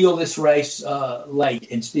steal this race late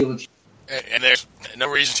and steal it. And there's no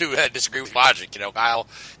reason to disagree with logic. Kyle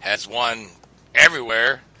has won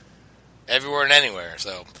everywhere and anywhere.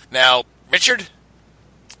 So now, Richard,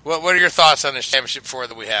 what are your thoughts on this championship 4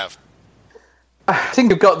 that we have? I think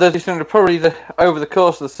we've got probably over the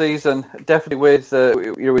course of the season, definitely with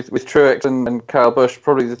Truex and Kyle Busch,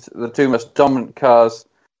 probably the two most dominant cars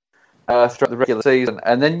throughout the regular season.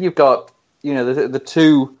 And then you've got the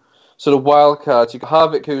two sort of wild cards. You've got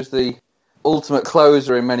Harvick, who's the ultimate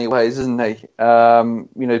closer in many ways, isn't he?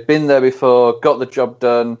 Been there before, got the job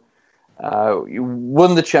done, you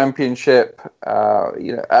won the championship,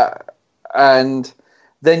 and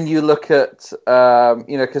then you look at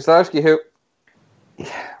Keselowski, who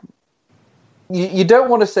you don't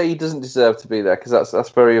want to say he doesn't deserve to be there, because that's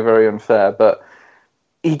very, very unfair, but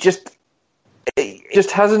he just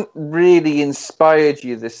hasn't really inspired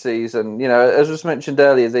you this season. As was mentioned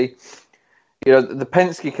earlier, the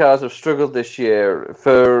Penske cars have struggled this year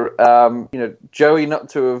for Joey not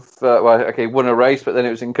to have won a race, but then it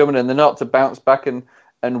was incumbent, and they're not to bounce back and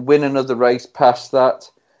win another race past that.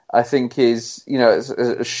 I think is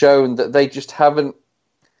has shown that they just haven't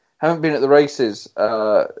been at the races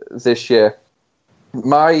this year.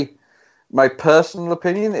 My personal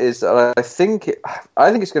opinion is that I think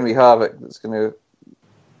it's going to be Harvick that's going to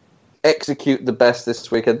execute the best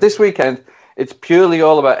this weekend. This weekend, it's purely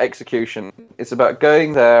all about execution. It's about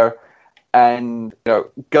going there and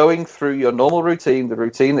going through your normal routine, the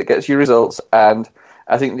routine that gets you results. And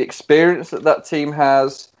I think the experience that team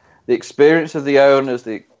has, the experience of the owners,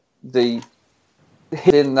 the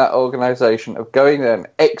in that organization of going there and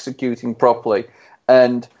executing properly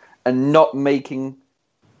and not making.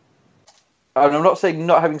 And I'm not saying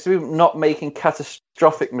not having speed, not making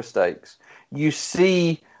catastrophic mistakes. You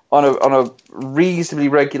see on a reasonably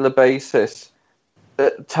regular basis,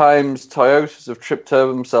 at times Toyotas have tripped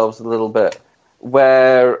over themselves a little bit,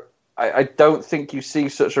 where I don't think you see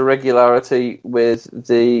such a regularity with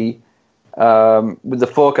the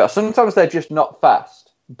forecast. Sometimes they're just not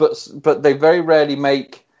fast, but they very rarely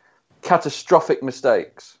make catastrophic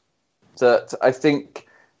mistakes that I think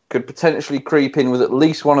could potentially creep in with at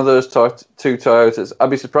least one of those two Toyotas. I'd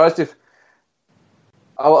be surprised if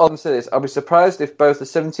I'll say this. I'll be surprised if both the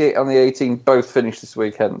 78 and the 18 both finish this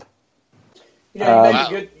weekend.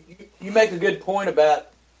 You make a good point about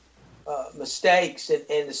mistakes,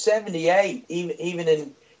 and the 78,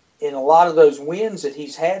 even in a lot of those wins that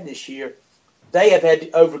he's had this year, they have had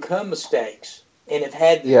to overcome mistakes and have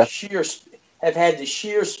had the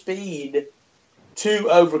sheer speed to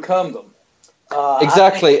overcome them.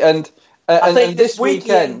 Exactly, I think this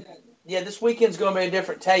weekend. Yeah, this weekend's going to be a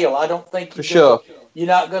different tale. I don't think you're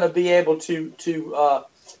not going to be able to.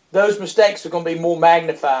 Those mistakes are going to be more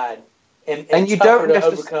magnified and you tougher to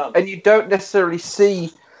overcome. And you don't necessarily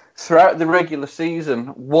see throughout the regular season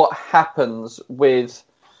what happens with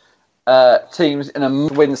teams in a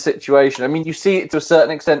must-win situation. I mean, you see it to a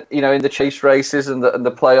certain extent, in the chase races and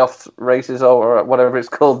the playoff races or whatever it's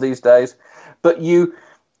called these days. But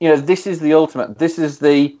this is the ultimate. This is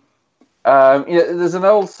the there's an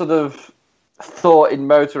old sort of thought in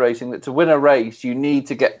motor racing that to win a race you need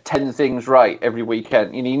to get 10 things right every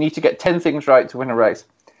weekend. You need to get 10 things right to win a race.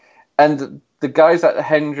 And the guys like the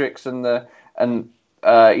Hendricks and the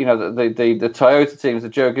Toyota teams, the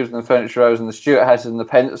Joe Gibbs and the Furniture Rose and the Stuart Hesses and the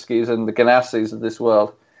Penske's and the Ganassis of this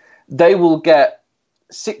world, they will get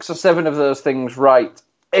 6 or 7 of those things right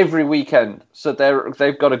every weekend. So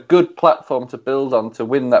they've got a good platform to build on to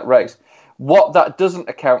win that race. What that doesn't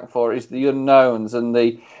account for is the unknowns and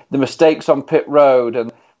the mistakes on pit road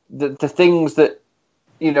and the things that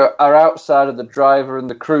are outside of the driver and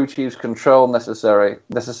the crew chief's control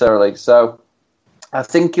necessarily. So I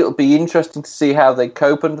think it'll be interesting to see how they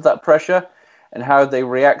cope under that pressure and how they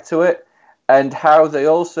react to it and how they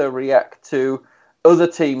also react to other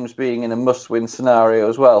teams being in a must-win scenario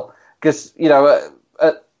as well. Because,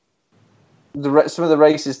 at some of the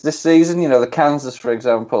races this season, the Kansas, for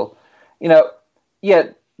example,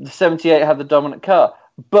 the 78 had the dominant car,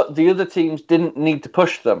 but the other teams didn't need to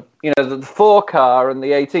push them. The 4 car and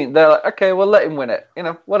the 18, they're like, okay, well, let him win it.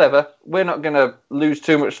 Whatever. We're not going to lose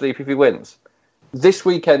too much sleep if he wins. This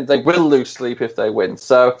weekend, they will lose sleep if they win.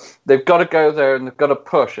 So they've got to go there and they've got to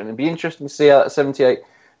push. And it'd be interesting to see how that 78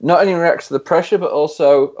 not only reacts to the pressure but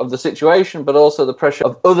also of the situation, but also the pressure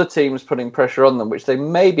of other teams putting pressure on them, which they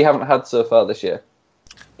maybe haven't had so far this year.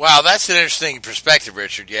 Wow, that's an interesting perspective,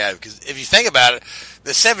 Richard. Yeah, because if you think about it,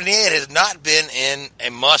 the 78 has not been in a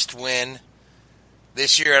must-win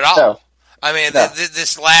this year at all. No. I mean,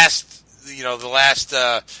 this last, the last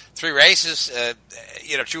 3 races,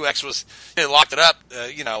 Truex was locked it up,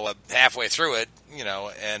 halfway through it,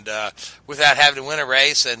 and without having to win a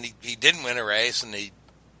race, and he didn't win a race, and he's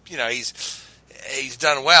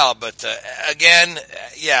done well, but again,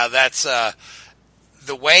 that's.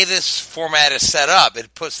 The way this format is set up,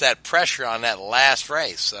 it puts that pressure on that last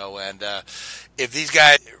race. So, and if these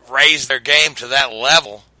guys raise their game to that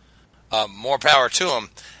level, more power to them.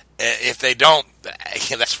 If they don't,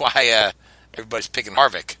 that's why everybody's picking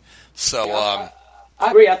Harvick. So, I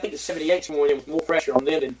agree. I think the 78's more pressure on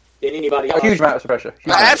them than anybody else. A huge amount of pressure.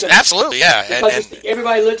 Absolutely, yeah. Because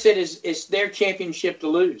everybody looks at it as it's their championship to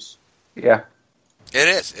lose. Yeah. It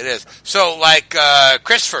is. So,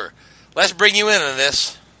 Christopher, let's bring you into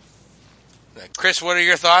this. Chris, what are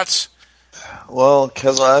your thoughts? Well,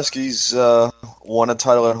 Keselowski's won a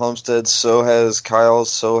title at Homestead. So has Kyle.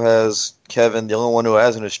 So has Kevin. The only one who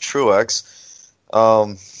hasn't is Truex.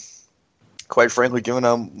 Quite frankly, given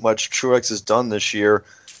how much Truex has done this year,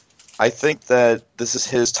 I think that this is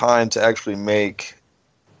his time to actually make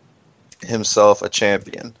himself a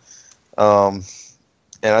champion.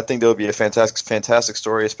 And I think that would be a fantastic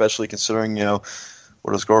story, especially considering,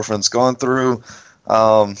 what his girlfriend's gone through.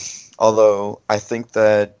 Although I think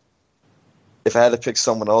that if I had to pick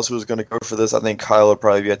someone else who was going to go for this, I think Kyle would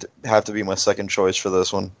probably have to be my second choice for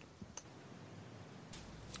this one.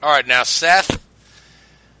 All right, now Seth,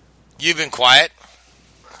 you've been quiet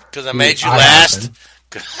because I made you last.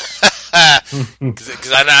 Because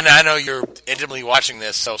I know you're intimately watching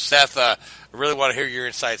this. So Seth, I really want to hear your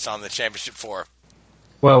insights on the Championship 4.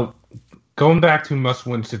 Well, going back to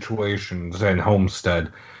must-win situations and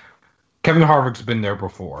Homestead, Kevin Harvick's been there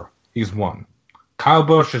before. He's won. Kyle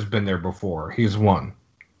Busch has been there before. He's won.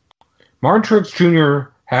 Martin Truex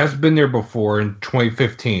Jr. has been there before in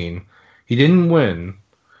 2015. He didn't win.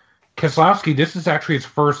 Keselowski, this is actually his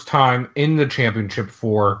first time in the championship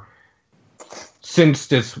since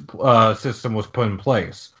this system was put in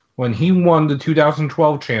place. When he won the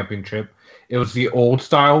 2012 championship, it was the old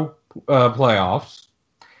style playoffs,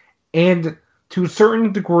 and to a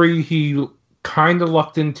certain degree, he kind of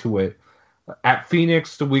lucked into it. At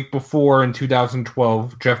Phoenix the week before in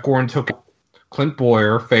 2012, Jeff Gordon took Clint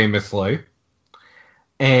Bowyer famously.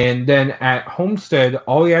 And then at Homestead,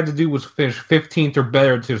 all he had to do was finish 15th or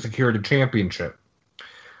better to secure the championship.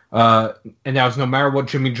 And that was no matter what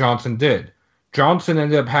Jimmy Johnson did. Johnson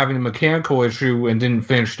ended up having a mechanical issue and didn't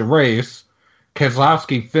finish the race.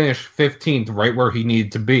 Keselowski finished 15th right where he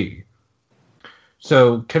needed to be.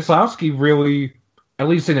 So Keselowski really, at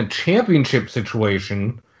least in a championship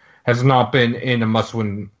situation, has not been in a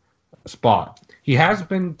must-win spot. He has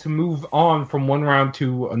been to move on from one round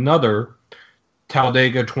to another,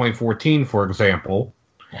 Talladega 2014, for example,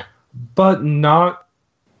 but not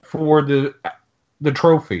for the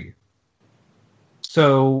trophy.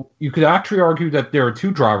 So you could actually argue that there are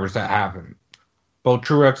two drivers that haven't, both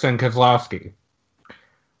Truex and Keselowski.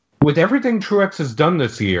 With everything Truex has done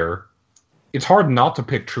this year, it's hard not to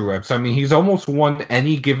pick Truex. I mean, he's almost won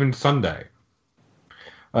any given Sunday.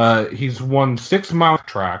 He's won 6 mile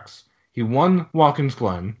tracks. He won Watkins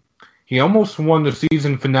Glen. He almost won the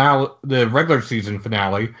season finale, the regular season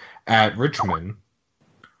finale at Richmond.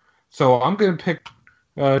 So I'm going to pick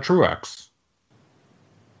Truex.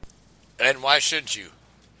 And why shouldn't you?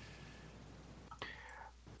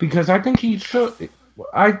 Because I think he should.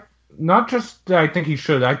 Not just that I think he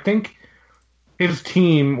should. I think his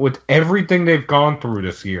team, with everything they've gone through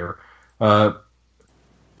this year, where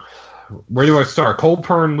do I start? Cole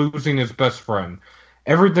Pearn losing his best friend.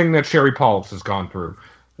 Everything that Sherry Pauls has gone through.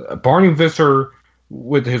 Barney Visser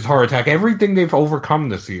with his heart attack. Everything they've overcome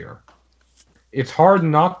this year. It's hard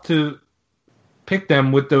not to pick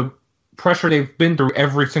them with the pressure they've been through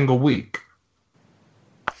every single week.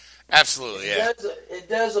 Absolutely, yeah. It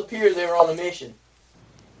does appear they're on a mission.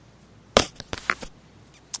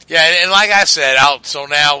 Yeah, and like I said, so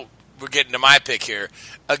now we're getting to my pick here.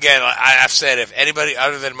 Again, I've said if anybody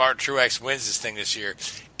other than Martin Truex wins this thing this year,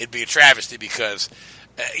 it'd be a travesty because,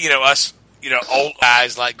 us, old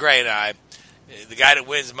guys like Gray and I, the guy that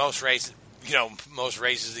wins most races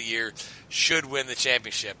of the year should win the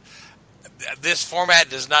championship. This format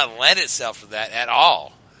does not lend itself to that at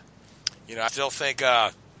all. I still think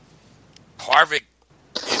Harvick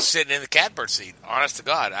is sitting in the catbird seat, honest to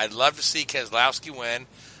God. I'd love to see Keselowski win,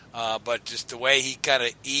 but just the way he kind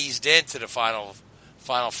of eased into the final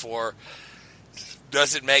four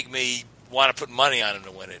doesn't make me want to put money on him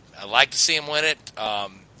to win it. I'd like to see him win it.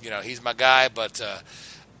 He's my guy, but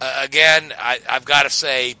again, I've got to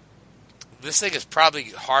say this thing is probably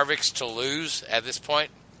Harvick's to lose at this point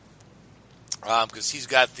because he's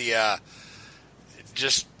got the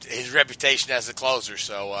just his reputation as a closer.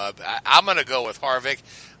 So I'm going to go with Harvick,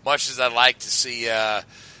 much as I'd like to see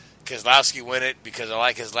Keselowski win it because I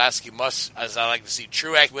like Keselowski as I like to see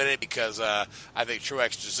Truex win it because I think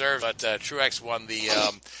Truex deserves it. But Truex won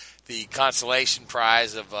the consolation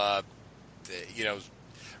prize of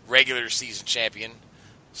regular season champion.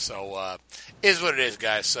 So is what it is,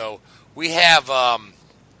 guys. So we have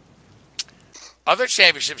other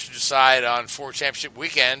championships to decide on for championship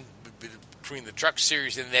weekend between the Truck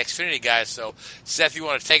Series and the Xfinity guys. So Seth, you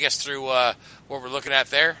want to take us through what we're looking at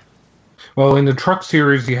there? Well, in the Truck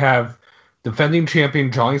Series, you have defending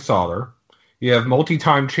champion Johnny Sauter. You have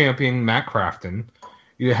multi-time champion Matt Crafton.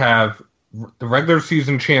 You have the regular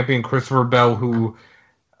season champion Christopher Bell, who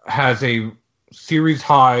has a series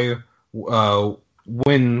high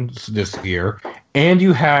wins this year. And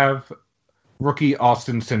you have rookie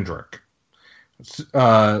Austin Cindric.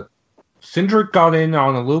 Cindric got in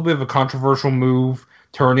on a little bit of a controversial move,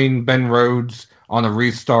 turning Ben Rhodes on a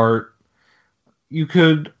restart. You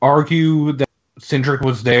could argue that Cindric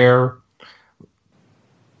was there.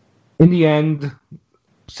 In the end,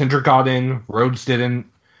 Cindric got in, Rhodes didn't.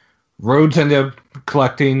 Rhodes ended up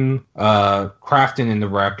collecting Crafton in the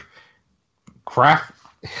wreck.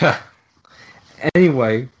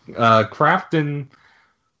 Anyway, Crafton,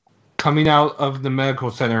 coming out of the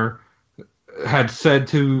medical center, had said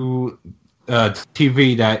to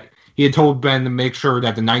TV that he had told Ben to make sure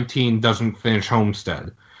that the 19 doesn't finish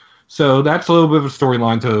Homestead. So that's a little bit of a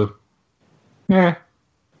storyline to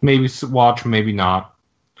maybe watch, maybe not.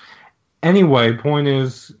 Anyway, point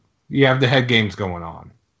is, you have the head games going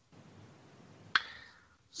on.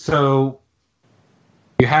 So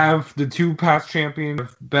you have the two past champions,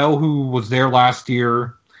 Bell, who was there last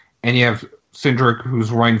year, and you have Cindric, who's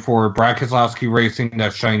running for Brad Keselowski Racing,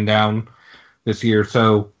 that's shutting down this year.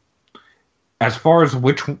 So as far as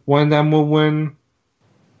which one of them will win,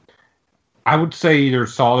 I would say either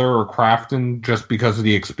Sauter or Crafton just because of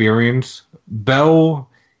the experience. Bell,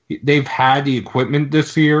 they've had the equipment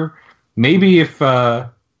this year. Maybe if his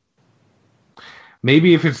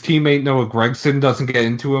teammate Noah Gragson doesn't get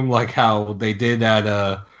into him like how they did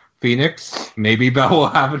at Phoenix, maybe Bell will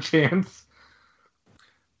have a chance.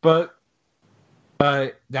 But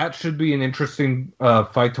that should be an interesting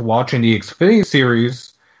fight to watch. In the Xfinity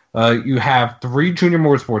Series, you have 3 Junior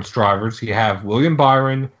Motorsports drivers. You have William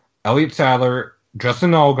Byron, Elliott Sadler,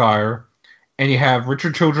 Justin Allgaier, and you have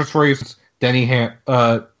Richard Childress Race,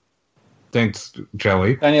 thanks,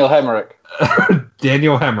 Joey. Daniel Hemrick.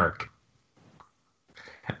 Daniel Hemrick.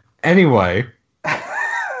 Anyway.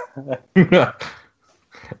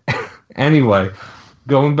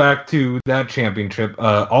 Going back to that championship,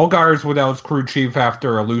 Allgaier's without his crew chief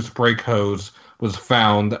after a loose brake hose was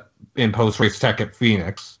found in post-race tech at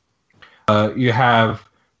Phoenix. You have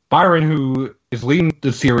Byron, who is leading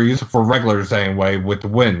the series for regulars anyway, with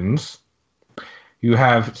wins. You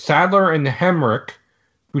have Sadler and Hemrick,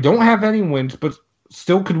 who don't have any wins, but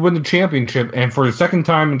still could win the championship. And for the second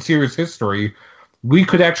time in series history, we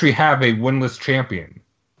could actually have a winless champion.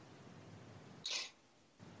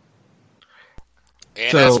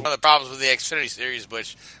 And that's one of the problems with the Xfinity Series,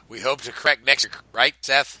 which we hope to correct next year, right,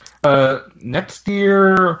 Seth? Next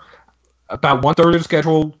year, about 1/3 of the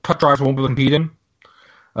scheduled Cup drivers won't be competing.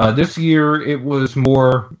 This year, it was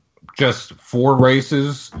more just 4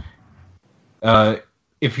 races.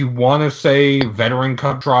 If you want to say veteran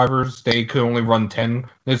Cup drivers, they could only run 10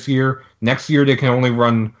 this year. Next year, they can only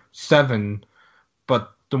run 7.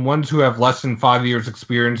 But the ones who have less than 5 years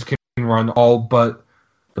experience can run all but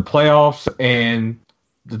the playoffs and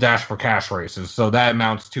the Dash for Cash races. So that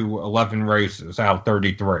amounts to 11 races out of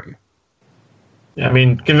 33. Yeah, I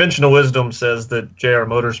mean, conventional wisdom says that JR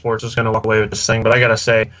Motorsports is going to walk away with this thing, but I got to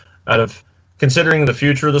say, considering the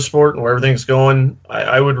future of the sport and where everything's going,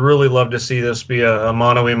 I would really love to see this be a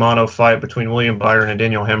mano-a-mano fight between William Byron and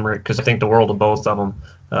Daniel Hemrick, because I think the world of both of them.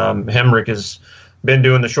 Hemrick has been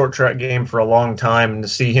doing the short track game for a long time, and to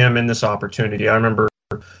see him in this opportunity, I remember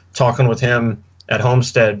talking with him at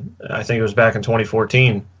Homestead, I think it was back in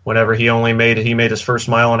 2014, whenever he made his first 1.5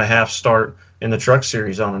 mile start in the Truck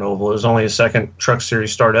Series on an oval. It was only his second Truck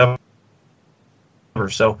Series start ever.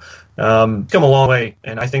 So, come a long way,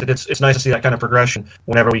 and I think that it's nice to see that kind of progression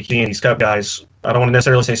whenever we see these Cup guys. I don't want to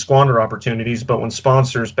necessarily say squander opportunities, but when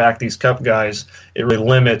sponsors back these Cup guys, it really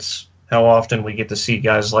limits how often we get to see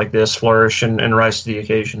guys like this flourish and rise to the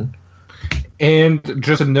occasion. And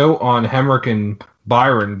just a note on Hemrick and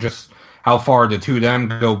Byron, just how far the two of them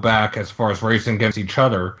go back as far as racing against each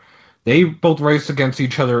other. They both raced against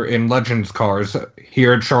each other in Legends cars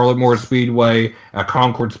here at Charlotte Moore Speedway, at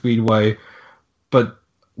Concord Speedway. But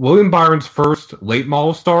William Byron's first late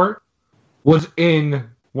model start was in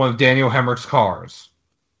one of Daniel Hemrick's cars.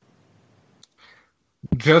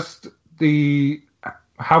 Just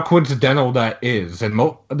how coincidental that is. And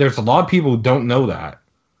there's a lot of people who don't know that.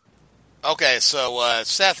 Okay, so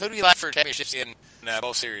Seth, who do you like for championships in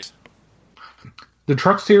both series? The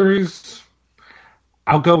Truck Series,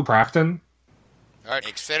 I'll go with Crafton. All right,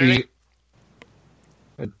 Xfinity.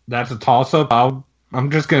 That's a toss-up.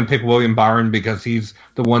 I'm just going to pick William Byron because he's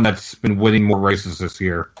the one that's been winning more races this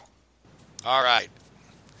year. All right.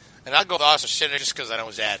 And I'll go with Austin Cindric just because I know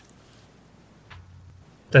his dad.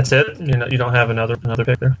 That's it? You don't have another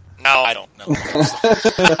pick there? No, I don't know.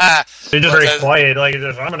 You're just very quiet. I'm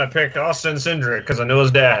going to pick Austin Cindric because I know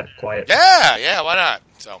his dad. Quiet. Yeah, why not?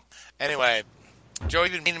 So, anyway, Joey,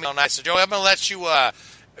 you've been meeting me all night. So, Joey, I'm going to let you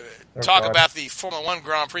talk about the Formula One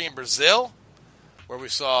Grand Prix in Brazil, where we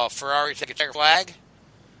saw Ferrari take a checker flag.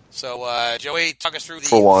 So, Joey, talk us through the...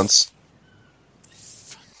 For once.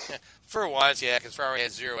 For once, yeah, because Ferrari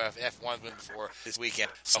had 0 F1s before this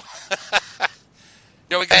weekend. So,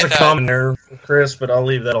 Joey, that's a common nerve, Chris, but I'll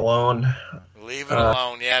leave that alone. Leave it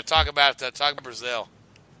alone. Yeah, talk about Brazil.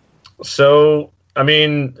 So, I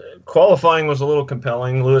mean, qualifying was a little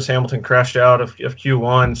compelling. Lewis Hamilton crashed out of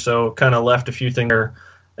Q1, so kind of left a few things there.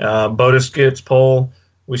 Bottas gets pole.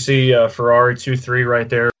 We see Ferrari 2-3 right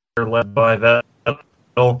there, led by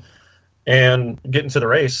Vettel. And getting to the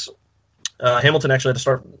race, Hamilton actually had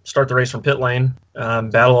to start the race from pit lane,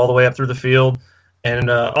 battle all the way up through the field.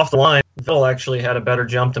 And off the line, Vettel actually had a better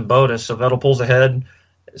jump than Bottas, so Vettel pulls ahead.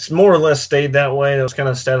 It's more or less stayed that way. It was kind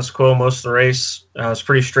of status quo most of the race. It's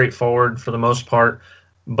pretty straightforward for the most part.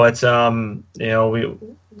 But, we only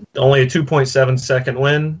a 2.7 second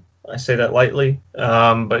win. I say that lightly,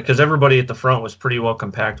 but because everybody at the front was pretty well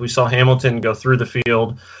compact. We saw Hamilton go through the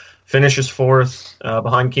field, finishes fourth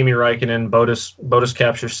behind Kimi Räikkönen. Bottas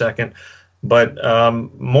captures second. But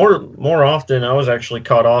more often, I was actually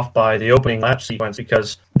caught off by the opening lap sequence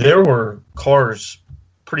because there were cars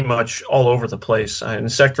pretty much all over the place. In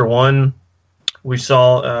Sector 1, we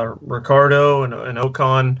saw Ricciardo and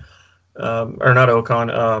Ocon, or not Ocon,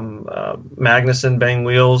 Magnussen bang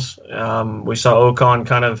wheels. We saw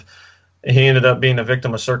Ocon he ended up being a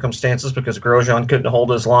victim of circumstances because Grosjean couldn't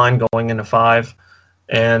hold his line going into 5.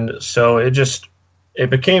 And so it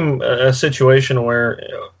became a situation where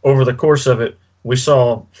over the course of it, we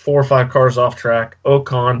saw 4 or 5 cars off track.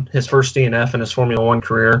 Ocon, his first DNF in his Formula One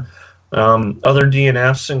career. Other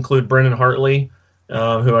DNFs include Brendan Hartley,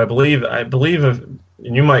 who I believe, and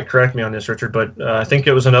you might correct me on this, Richard, but I think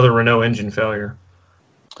it was another Renault engine failure.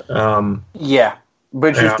 Yeah,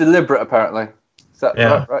 which was deliberate, apparently. Is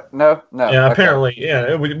that right? No. Yeah, okay. Apparently,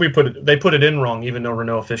 yeah. They put it in wrong, even though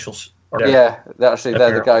Renault officials are. Yeah, they're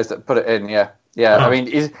the guys that put it in. Yeah. I mean,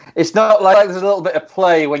 it's not like there's a little bit of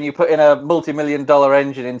play when you put in a multi-million-dollar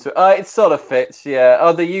engine into it. It sort of fits.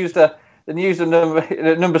 Yeah. They used a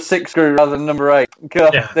number 6 screw rather than number 8.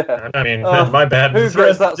 God. Yeah. I mean, my bad. Who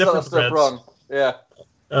gets that sort of stuff wrong? Yeah.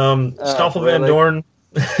 Stoffel Van Dorn.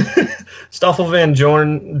 Stoffel Van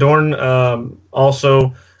Dorn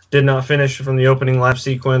also did not finish from the opening lap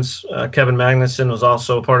sequence. Kevin Magnussen was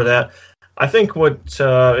also a part of that. I think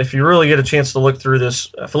if you really get a chance to look through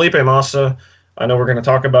this, Felipe Massa, I know we're going to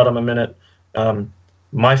talk about him in a minute.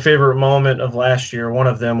 My favorite moment of last year, one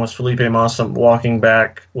of them was Felipe Massa walking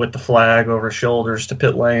back with the flag over his shoulders to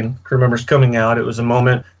pit lane. Crew members coming out. It was a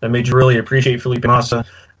moment that made you really appreciate Felipe Massa.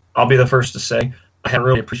 I'll be the first to say I hadn't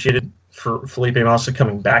really appreciated for Felipe Massa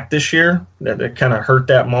coming back this year. That kind of hurt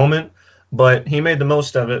that moment. But he made the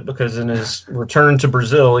most of it because in his return to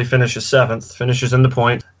Brazil, he finishes 7th, finishes in the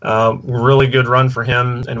point. Really good run for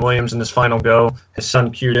him and Williams in his final go. His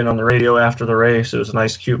son cued in on the radio after the race. It was a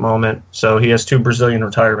nice, cute moment. So he has 2 Brazilian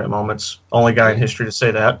retirement moments. Only guy in history to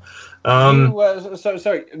say that.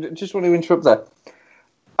 Sorry, just want to interrupt there.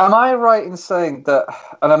 Am I right in saying that,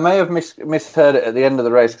 and I may have misheard it at the end of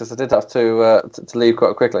the race because I did have to leave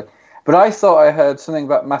quite quickly, but I thought I heard something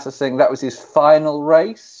about Massa saying that was his final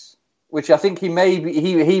race? Which I think he may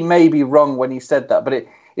be wrong when he said that, but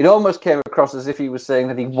it almost came across as if he was saying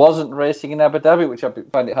that he wasn't racing in Abu Dhabi, which I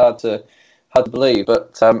find it hard to believe.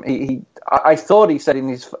 But I thought he said in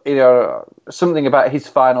his something about his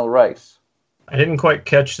final race. I didn't quite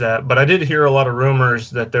catch that, but I did hear a lot of rumors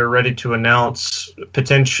that they're ready to announce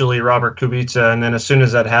potentially Robert Kubica, and then as soon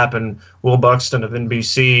as that happened, Will Buxton of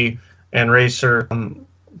NBC and Racer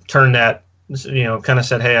turned that. Kind of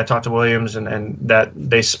said, hey, I talked to Williams, and that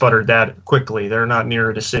they sputtered that quickly. They're not near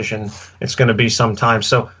a decision. It's going to be some time.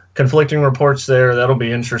 So conflicting reports there. That'll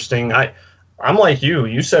be interesting. I'm like you.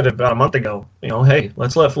 You said it about a month ago. Hey,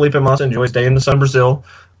 let's let Felipe Massa enjoy his day in the sun, Brazil.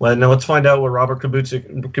 Let's find out what Robert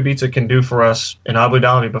Kubica can do for us in Abu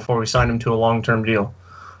Dhabi before we sign him to a long-term deal.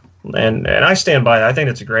 And I stand by it. I think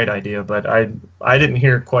it's a great idea, but I didn't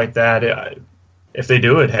hear quite that. If they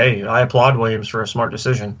do it, hey, I applaud Williams for a smart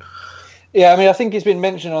decision. Yeah, I mean, I think it's been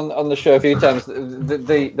mentioned on the show a few times.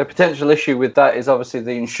 The potential issue with that is obviously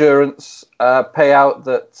the insurance payout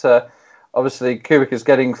that obviously Kubica is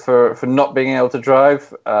getting for not being able to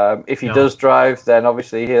drive. If he does drive, then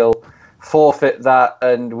obviously he'll forfeit that,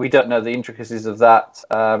 and we don't know the intricacies of that.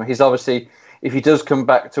 He's obviously, if he does come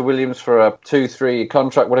back to Williams for a 2-3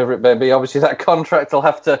 contract, whatever it may be, obviously that contract will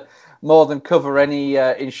have to more than cover any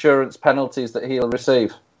insurance penalties that he'll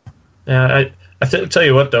receive. Yeah, I tell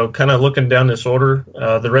you what, though, kind of looking down this order,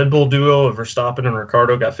 the Red Bull duo of Verstappen and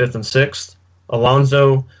Ricciardo got 5th and 6th.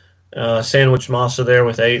 Alonso sandwiched Massa there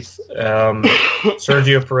with 8th.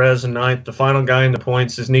 Sergio Perez in 9th. The final guy in the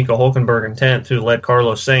points is Nico Hülkenberg in 10th, who led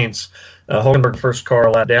Carlos Sainz. Hülkenberg first car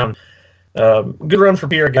a lap down. Good run for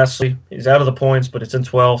Pierre Gasly. He's out of the points, but it's in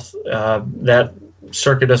 12th. That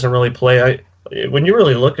circuit doesn't really play. When you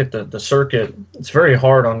really look at the circuit, it's very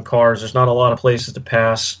hard on cars. There's not a lot of places to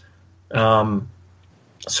pass.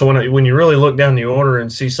 So when you really look down the order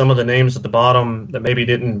and see some of the names at the bottom that maybe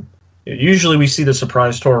didn't, usually we see the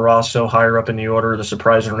surprise Toro Rosso higher up in the order, the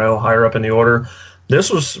surprise Renault higher up in the order.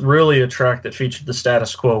 This was really a track that featured the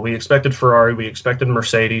status quo. We expected Ferrari, we expected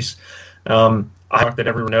Mercedes. I thought that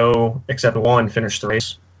every Renault except one finished the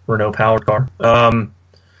race, Renault powered car.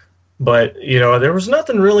 But there was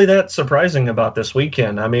nothing really that surprising about this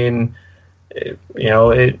weekend. I mean,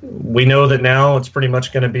 we know that now it's pretty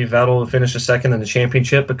much going to be Vettel to finish 2nd in the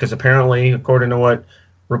championship because apparently, according to what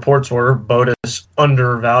reports were, Bottas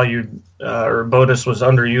undervalued or Bottas was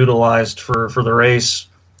underutilized for the race,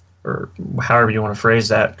 or however you want to phrase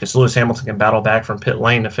that, because Lewis Hamilton can battle back from pit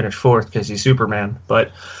lane to finish 4th because he's Superman.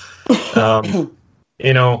 But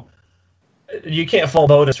you can't fault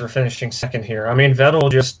Bottas for finishing second here. I mean,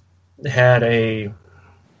 Vettel just had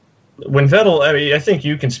when Vettel, I mean, I think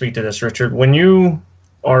you can speak to this, Richard. When you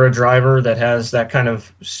are a driver that has that kind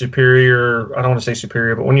of superior, I don't want to say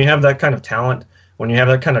superior, but when you have that kind of talent, when you have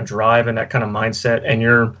that kind of drive and that kind of mindset, and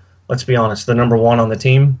you're, let's be honest, the number one on the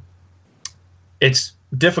team, it's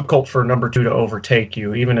difficult for number two to overtake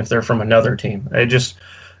you, even if they're from another team.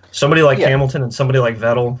 Somebody like Hamilton and somebody like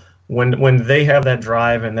Vettel, when they have that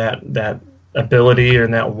drive and that ability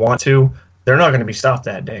and that want to, they're not going to be stopped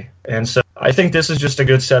that day. And so I think this is just a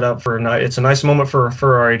good setup it's a nice moment for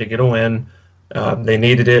Ferrari to get a win. They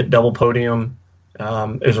needed it, double podium.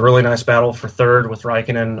 It was a really nice battle for third with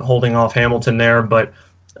Raikkonen holding off Hamilton there. But,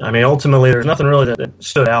 I mean, ultimately, there's nothing really that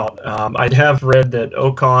stood out. I have read that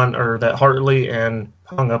that Hartley and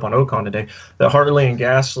hung up on Ocon today, that Hartley and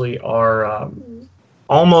Gasly are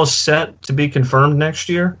almost set to be confirmed next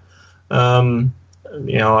year. I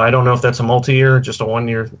don't know if that's a multi-year, just a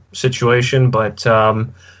one-year situation, but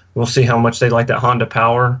we'll see how much they like that Honda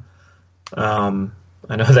power.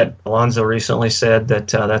 I know that Alonso recently said that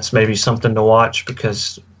that's maybe something to watch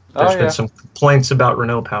because there's been some complaints about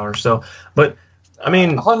Renault power. So, but I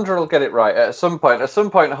mean, Honda will get it right at some point. At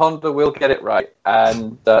some point, Honda will get it right,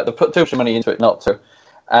 and they put too much money into it not to.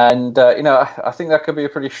 And I think that could be a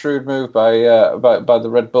pretty shrewd move by the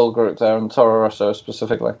Red Bull group there and Toro Rosso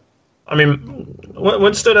specifically. I mean,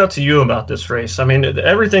 what stood out to you about this race? I mean,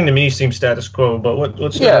 everything to me seems status quo, but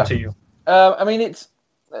what stood out to you? I mean,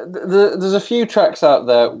 there's a few tracks out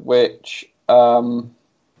there which tend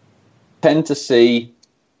to see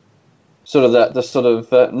sort of the sort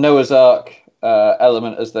of Noah's Ark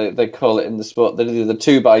element, as they call it in the sport. They do the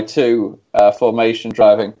 2x2 formation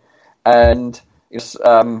driving, and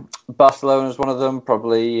Barcelona is one of them.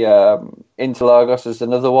 Probably Interlagos is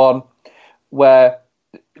another one, where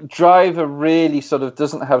driver really sort of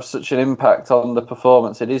doesn't have such an impact on the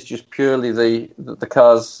performance. It is just purely the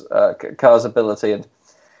car's ability. And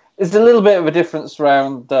there's a little bit of a difference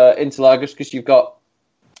around Interlagos because you've got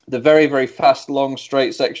the very, very fast, long,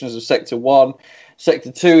 straight sections of Sector 1.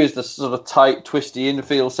 Sector 2 is the sort of tight, twisty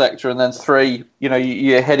infield sector, and then 3,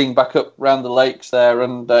 you're heading back up around the lakes there,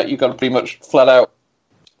 and you've got pretty much flat out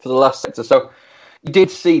for the last sector. So you did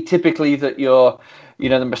see typically that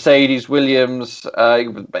the Mercedes, Williams,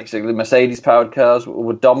 basically Mercedes-powered cars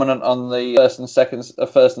were dominant on the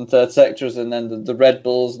first and third sectors, and then the Red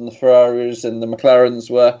Bulls and the Ferraris and the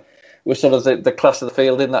McLarens were sort of the class of the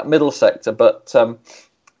field in that middle sector. But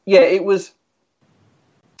it was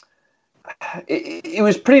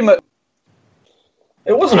pretty much.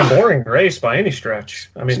 It wasn't a boring race by any stretch.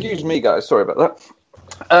 I mean, excuse me, guys. Sorry about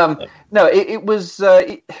that. No, it was.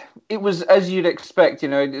 It was as you'd expect.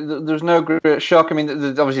 There was no great shock. I mean,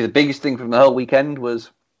 obviously the biggest thing from the whole weekend was,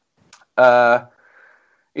 Hamilton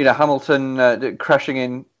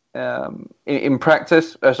crashing in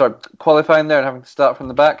practice. Qualifying there and having to start from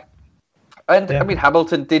the back. And I mean,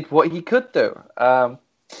 Hamilton did what he could do.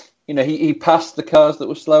 He passed the cars that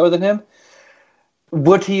were slower than him.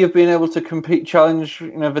 Would he have been able to challenge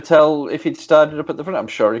Vettel if he'd started up at the front? I'm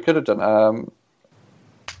sure he could have done.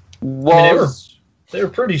 They were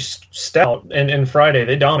pretty stout in Friday.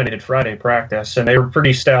 They dominated Friday practice, and they were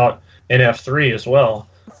pretty stout in F3 as well.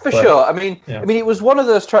 Sure. I mean, it was one of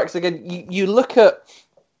those tracks again. You look at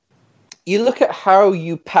how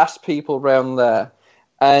you pass people around there,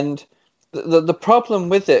 and the problem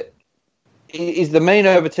with it is the main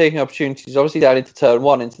overtaking opportunity is obviously down into turn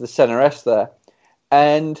 1 into the center S there,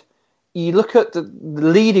 and you look at the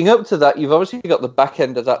leading up to that, you've obviously got the back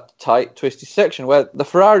end of that tight, twisty section where the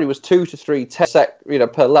Ferrari was 2 to 3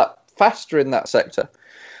 per lap faster in that sector.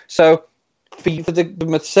 So for the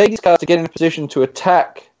Mercedes cars to get in a position to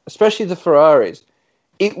attack, especially the Ferraris,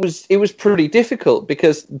 it was pretty difficult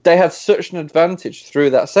because they had such an advantage through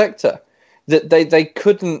that sector that they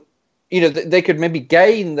couldn't, they could maybe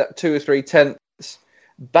gain that 2 or 3 tenths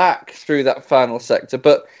back through that final sector,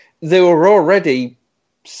 but they were already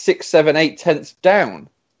 6, 7, 8 tenths down.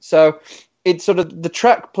 So it's sort of the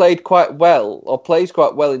track plays quite well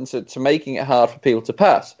into making it hard for people to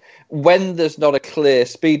pass when there's not a clear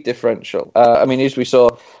speed differential. I mean, as we saw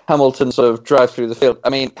Hamilton sort of drive through the field. I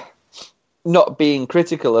mean, not being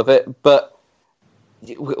critical of it, but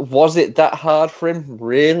was it that hard for him,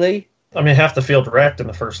 really? I mean, half the field wrecked in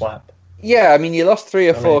the first lap. Yeah, I mean, you lost 3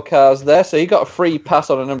 or 4 cars there, so you got a free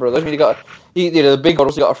pass on a number of those. I mean, the big one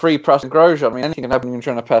also got a free pass on Grosjean. I mean, anything can happen when you're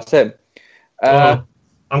trying to pass him.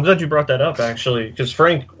 I'm glad you brought that up, actually, because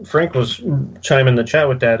Frank was chiming in the chat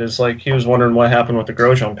with that. Is like he was wondering what happened with the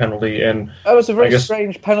Grosjean penalty, and that was a very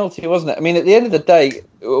strange penalty, wasn't it? I mean, at the end of the day,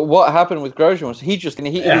 what happened with Grosjean was his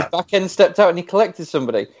back end stepped out and he collected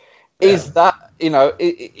somebody. Is that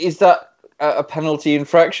a penalty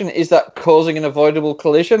infraction? Is that causing an avoidable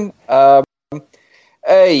collision?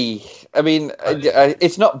 It's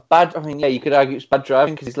not bad. I mean, yeah, you could argue it's bad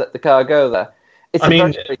driving because he's let the car go there. It's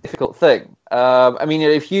very, very difficult thing.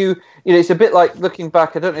 If you it's a bit like looking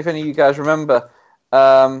back. I don't know if any of you guys remember.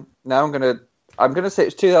 Now I'm gonna say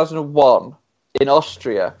it's 2001 in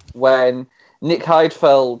Austria when Nick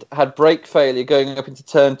Heidfeld had brake failure going up into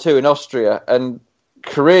turn 2 in Austria and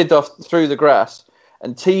careered off through the grass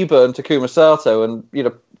and T-burned Takuma Sato, and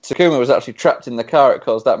Takuma was actually trapped in the car. It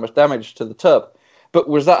caused that much damage to the tub. But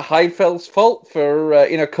was that Heidfeld's fault for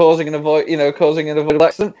causing an avoidable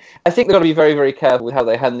accident? I think they've got to be very, very careful with how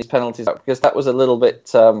they hand these penalties out, because that was a little bit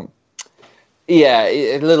a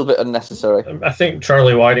little bit unnecessary. I think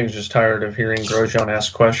Charlie Whiting's just tired of hearing Grosjean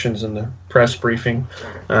ask questions in the press briefing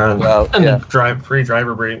the free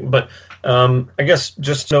driver briefing. But I guess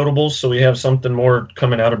just notables, so we have something more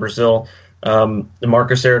coming out of Brazil. The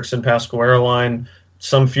Marcus Ericsson-Pasquarello line,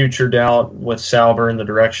 some future doubt with Sauber in the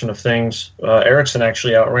direction of things. Ericsson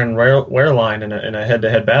actually outran Wehrlein in a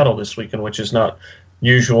head-to-head battle this weekend, which is not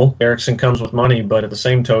usual. Ericsson comes with money, but at the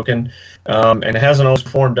same token, and it hasn't always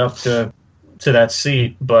performed up to that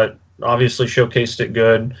seat, but obviously showcased it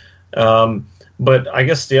good. But I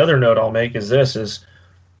guess the other note I'll make is this: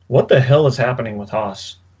 what the hell is happening with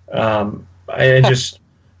Haas?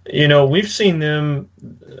 We've seen them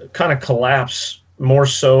kind of collapse more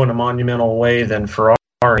so in a monumental way than Ferrari.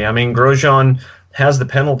 I mean, Grosjean has the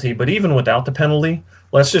penalty, but even without the penalty,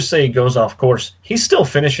 let's just say he goes off course, he's still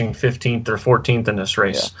finishing 15th or 14th in this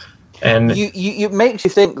race. Yeah. And it makes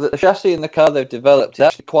you think that the chassis in the car they've developed is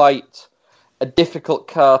actually quite a difficult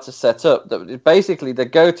car to set up. That basically they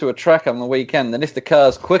go to a track on the weekend, and if the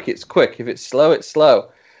car's quick, it's quick. If it's slow, it's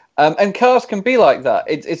slow. And cars can be like that.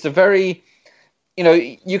 It's a very,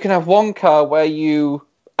 you can have one car where you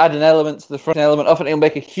add an element to the front element, often it'll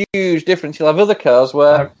make a huge difference. You'll have other cars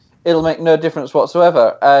where it'll make no difference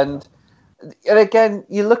whatsoever. And again,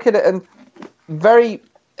 you look at it and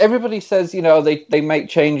everybody says, they make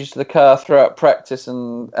changes to the car throughout practice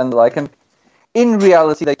and the like. And in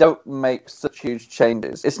reality, they don't make such huge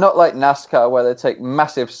changes. It's not like NASCAR where they take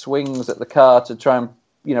massive swings at the car to try and,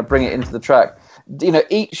 bring it into the track.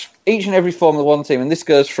 Each and every Formula One team, and this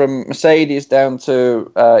goes from Mercedes down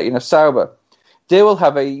to, Sauber, they will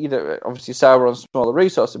have obviously Sauber on smaller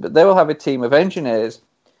resources, but they will have a team of engineers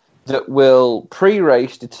that will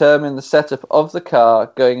pre-race determine the setup of the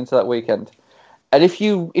car going into that weekend. And if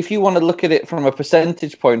you want to look at it from a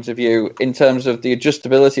percentage point of view in terms of the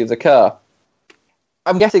adjustability of the car,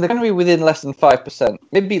 I'm guessing they're going to be within less than 5%,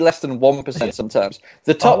 maybe less than 1% sometimes.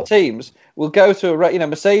 The top teams will go to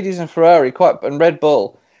Mercedes and Ferrari and Red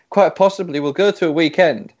Bull quite possibly will go to a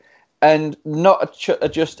weekend and not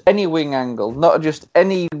adjust any wing angle, not adjust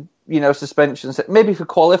any suspension set, maybe for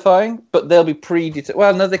qualifying, but they'll be predetermined.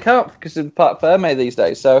 Well, no, they can't because of Parc Fermé these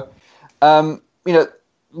days. So,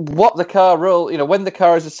 what the car when the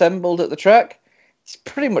car is assembled at the track, it's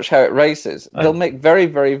pretty much how it races. They'll make very,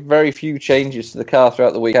 very, very few changes to the car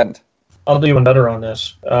throughout the weekend. I'll do even better on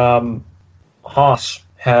this. Haas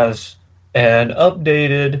has an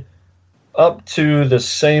updated, up to the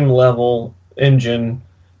same level engine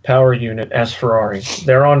power unit as Ferrari.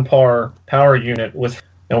 They're on par power unit with,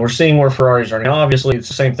 and we're seeing where Ferraris are now. Obviously, it's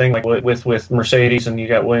the same thing like with Mercedes, and you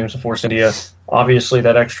got Williams and Force India. Obviously,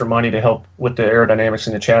 that extra money to help with the aerodynamics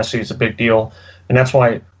in the chassis is a big deal, and that's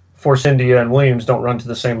why Force India and Williams don't run to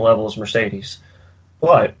the same level as Mercedes.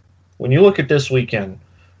 But when you look at this weekend,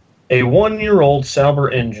 a 1-year-old Sauber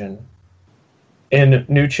engine in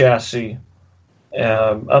new chassis,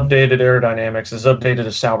 updated aerodynamics, as updated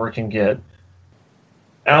as Sauber can get,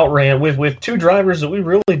 outran with two drivers that we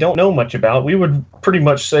really don't know much about. We would pretty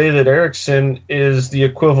much say that Ericsson is the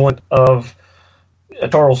equivalent of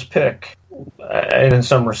Charles Pic, and in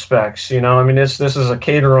some respects, this is a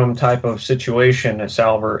Caterham type of situation at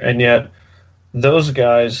Sauber, and yet those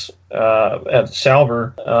guys at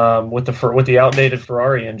Sauber with the outdated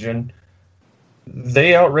Ferrari engine,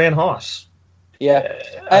 they outran Haas. Yeah,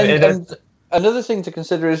 and another thing to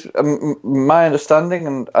consider is my understanding,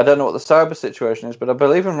 and I don't know what the Sauber situation is, but I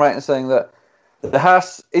believe I'm right in saying that the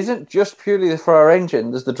Haas isn't just purely the Ferrari engine.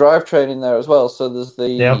 There's the drivetrain in there as well. So there's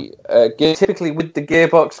the gear, typically with the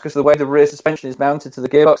gearbox, because the way the rear suspension is mounted to the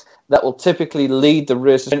gearbox, that will typically lead the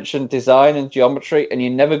rear suspension design and geometry, and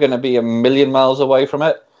you're never going to be a million miles away from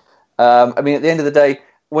it. At the end of the day,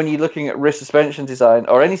 when you're looking at rear suspension design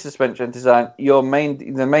or any suspension design, the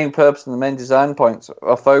main purpose and the main design points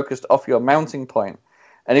are focused off your mounting point.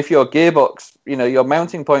 And if your gearbox, your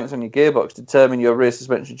mounting points on your gearbox determine your rear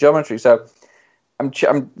suspension geometry. So,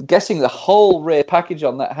 I'm guessing the whole rear package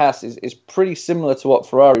on that Haas is pretty similar to what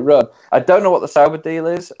Ferrari run. I don't know what the Sauber deal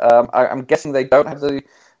is. I'm guessing they don't have the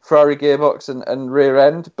Ferrari gearbox and rear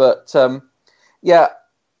end. But yeah,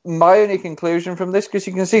 my only conclusion from this, because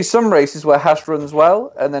you can see some races where Haas runs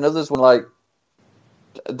well, and then others when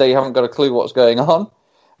they haven't got a clue what's going on.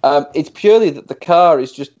 It's purely that the car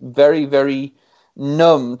is just very, very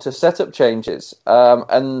numb to setup changes,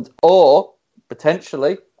 or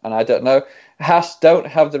potentially, and I don't know, Haas don't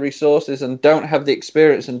have the resources and don't have the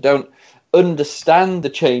experience and don't understand the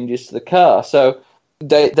changes to the car. So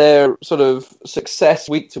their sort of success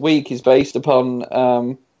week to week is based upon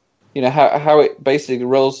how it basically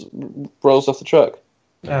rolls off the truck.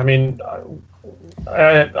 I mean,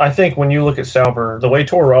 I think when you look at Sauber, the way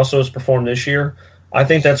Toro Rosso has performed this year, I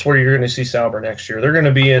think that's where you're going to see Sauber next year. They're going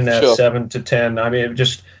to be in that 7 to 10. I mean,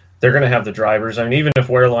 they're going to have the drivers. I mean, even if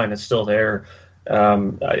Wehrlein is still there,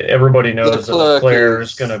 everybody knows that Leclerc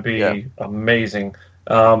is going to be amazing.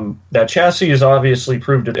 That chassis has obviously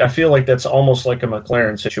proved it. I feel like that's almost like a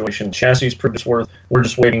McLaren situation. Chassis has proved its worth. We're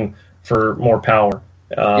just waiting for more power.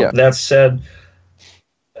 That said,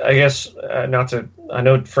 I guess I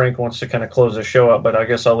know Frank wants to kind of close the show up, but I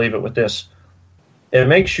guess I'll leave it with this. It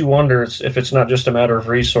makes you wonder if it's not just a matter of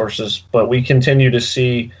resources, but we continue to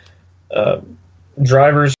see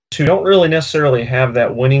drivers who don't really necessarily have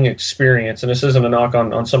that winning experience. And this isn't a knock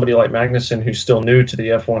on somebody like Magnussen, who's still new to the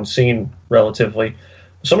F1 scene relatively.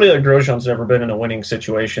 Somebody like Grosjean's never been in a winning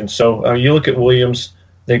situation. So you look at Williams,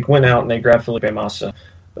 they went out and they grabbed Felipe Massa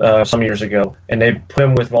some years ago, and they put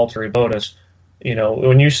him with Valtteri Bottas. You know,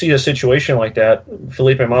 when you see a situation like that,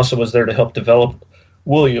 Felipe Massa was there to help develop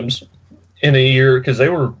Williams in a year because they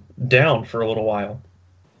were down for a little while.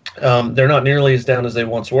 They're not nearly as down as they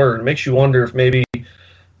once were. It makes you wonder if maybe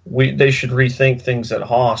they should rethink things at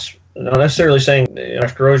Haas. Not necessarily saying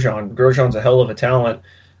Grosjean's a hell of a talent,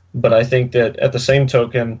 but I think that at the same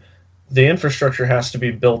token, the infrastructure has to be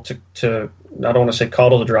built to I don't want to say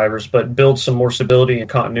coddle the drivers, but build some more stability and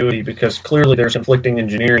continuity, because clearly there's conflicting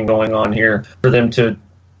engineering going on here for them to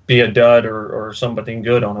be a dud or something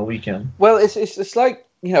good on a weekend. Well, it's like,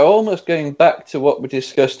 almost going back to what we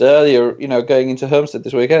discussed earlier, going into Homestead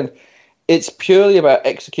this weekend. It's purely about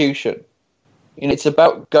execution. It's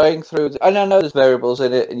about going through, and I know there's variables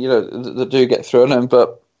in it, and that do get thrown in,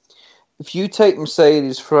 but if you take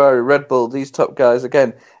Mercedes, Ferrari, Red Bull, these top guys,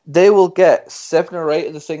 again, they will get 7 or 8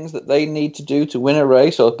 of the things that they need to do to win a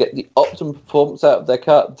race or get the optimum performance out of their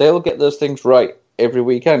car. They'll get those things right every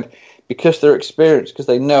weekend because they're experienced, because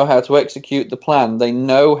they know how to execute the plan. They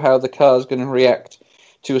know how the car is going to react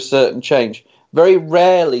to a certain change. Very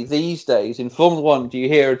rarely these days in Formula 1 do you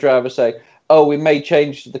hear a driver say, "Oh, we made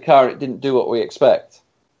changes to the car and it didn't do what we expect."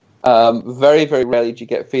 Very, very rarely do you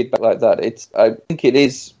get feedback like that. I think it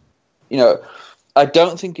is, I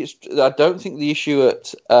don't think the issue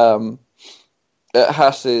at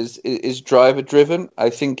Haas is driver driven. I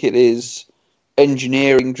think it is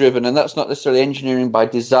engineering driven, and that's not necessarily engineering by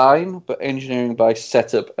design, but engineering by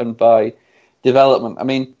setup and by development. I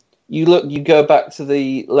mean, you go back to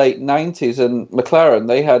the late 90s and McLaren,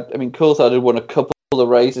 Coulthard had won a couple of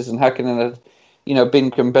races and Häkkinen had,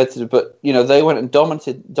 been competitive, but, they went and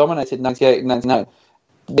dominated 98 and 99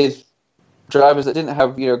 with drivers that didn't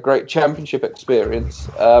have, great championship experience,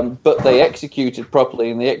 but they executed properly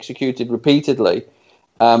and they executed repeatedly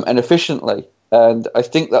and efficiently. And I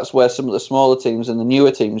think that's where some of the smaller teams and the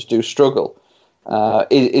newer teams do struggle,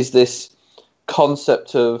 is this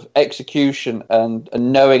concept of execution and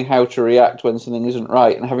knowing how to react when something isn't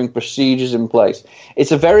right and having procedures in place.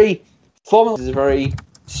 Formula is a very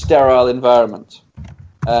sterile environment,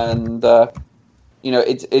 and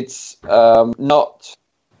it's not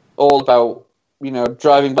all about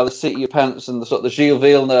driving by the seat of your pants and the sort of the Gilles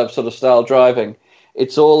Villeneuve sort of style driving.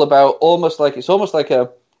 It's all about almost like a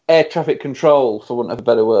air traffic control, for want of a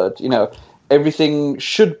better word. Everything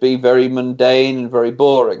should be very mundane and very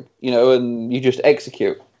boring, and you just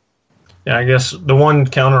execute. Yeah, I guess the one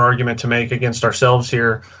counter argument to make against ourselves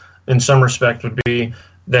here, in some respect, would be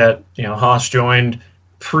that Haas joined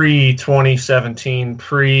pre-2017,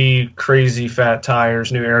 pre-crazy fat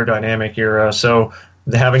tires, new aerodynamic era, so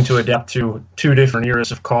having to adapt to 2 different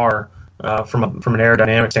eras of car from an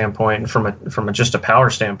aerodynamic standpoint and from just a power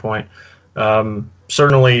standpoint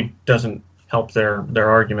certainly doesn't help their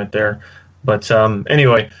argument there. But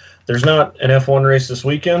anyway, there's not an F1 race this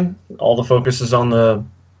weekend. All the focus is on the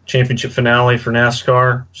championship finale for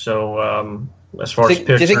NASCAR. So as far as picks,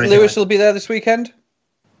 do you think Lewis will be there this weekend?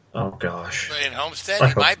 Oh gosh, in Homestead,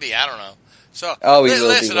 he might be. I don't know. So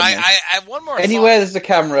listen, I have one more. Anywhere there's a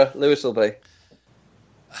camera, Lewis will be.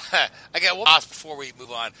 I got one last before we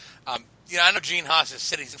move on. I know Gene Haas has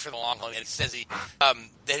said he's in for the long haul, and he says that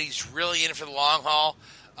he's really in for the long haul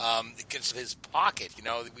because of his pocket.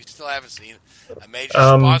 We still haven't seen a major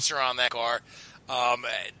sponsor on that car.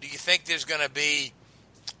 Do you think he's going to be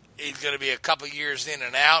a couple years in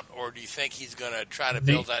and out, or do you think he's going to try to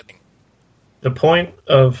build that thing? The point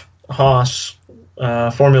of Haas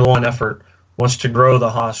Formula One effort was to grow the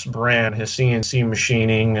Haas brand, his CNC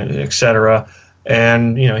machining, etc.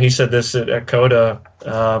 And he said this at COTA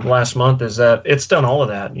last month, is that it's done all of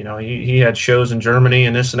that. He had shows in Germany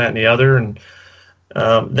and this and that and the other. And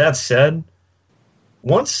that said,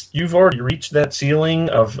 once you've already reached that ceiling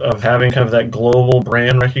of having kind of that global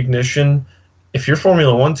brand recognition, if your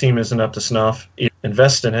Formula One team isn't up to snuff,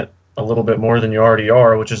 invest in it a little bit more than you already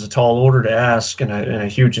are, which is a tall order to ask and a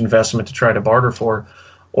huge investment to try to barter for.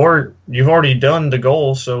 Or you've already done the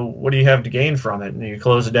goal, so what do you have to gain from it? And you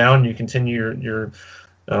close it down, you continue your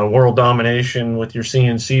world domination with your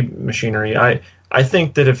CNC machinery. I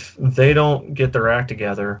think that if they don't get their act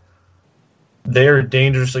together, they're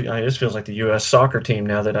dangerously. This feels like the U.S. soccer team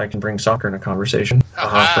now that I can bring soccer in a conversation.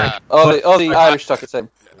 The Irish soccer team.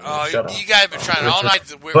 Oh, you guys have been trying all night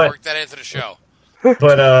to work that into the show.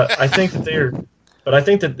 But I think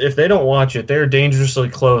that if they don't watch it, they're dangerously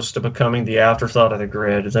close to becoming the afterthought of the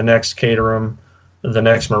grid, the next Caterham, the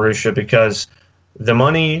next Marussia, because the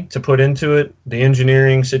money to put into it, the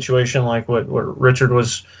engineering situation, like what Richard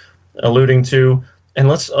was alluding to, and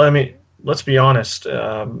let's be honest,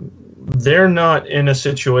 they're not in a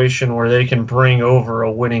situation where they can bring over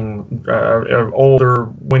a winning, older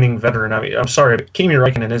winning veteran. I'm sorry, but Kimi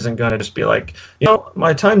Räikkönen isn't going to just be like,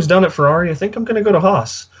 my time's done at Ferrari. I think I'm going to go to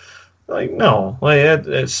Haas. No.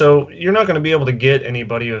 So you're not going to be able to get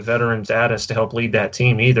anybody with veteran status to help lead that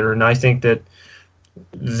team either. And I think that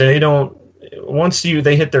they don't. Once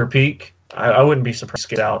they hit their peak, I wouldn't be surprised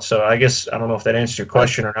to get out. So I guess I don't know if that answers your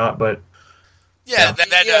question or not, but. Yeah, that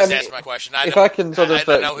does answer my question. I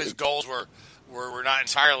know his goals were not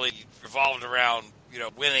entirely revolved around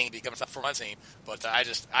winning and becoming a Formula One team, but I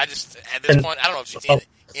just at this point I don't know if she's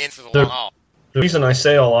in for the long haul. The reason I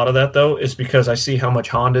say a lot of that though is because I see how much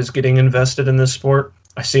Honda is getting invested in this sport.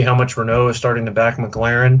 I see how much Renault is starting to back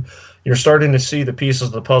McLaren. You're starting to see the pieces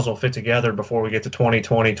of the puzzle fit together before we get to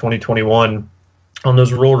 2020, 2021 on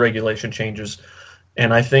those rule regulation changes,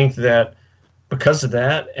 and I think that. Because of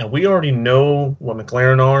that, and we already know what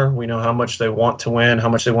McLaren are. We know how much they want to win, how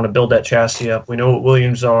much they want to build that chassis up. We know what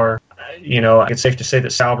Williams are. It's safe to say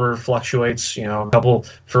that Sauber fluctuates. A couple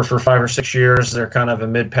for 5 or 6 years, they're kind of a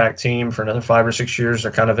mid-pack team. For another 5 or 6 years,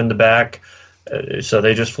 they're kind of in the back. So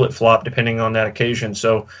they just flip-flop depending on that occasion.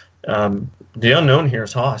 So the unknown here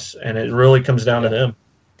is Haas, and it really comes down to them.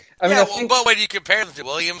 But when you compare them to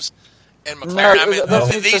Williams and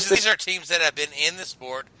McLaren, these are teams that have been in the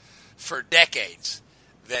sport for decades,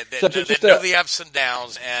 that know the ups and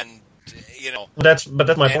downs, and That's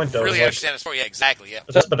my point, though. Really understand the sport, yeah, exactly, yeah.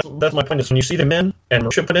 That's my point. Is when you see them in and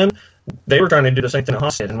Marussia put in, they were trying to do the same thing that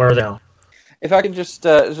Haas did, and where are they now? If I can just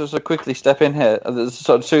quickly step in here, there's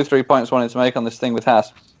sort of 2 or 3 points I wanted to make on this thing with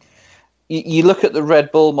Haas. You look at the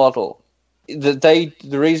Red Bull model. The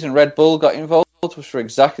reason Red Bull got involved was for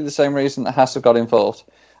exactly the same reason that Haas got involved.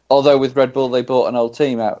 Although with Red Bull they bought an old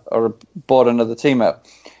team out, or bought another team out.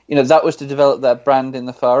 That was to develop their brand in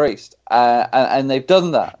the Far East, and they've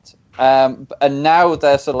done that. And now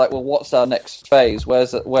they're sort of like, well, what's our next phase?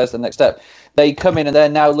 Where's the next step? They come in and they're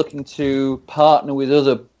now looking to partner with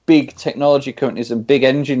other big technology companies and big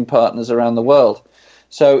engine partners around the world.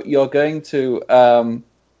 So you're going to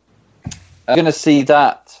see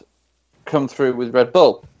that come through with Red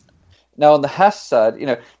Bull. Now on the Haas side,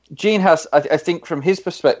 Gene Haas, I think from his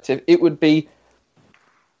perspective, it would be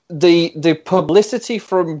the publicity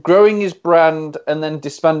from growing his brand and then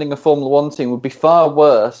disbanding a Formula One team would be far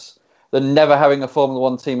worse than never having a Formula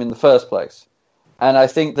One team in the first place. And I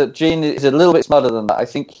think that Gene is a little bit smarter than that. I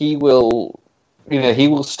think he will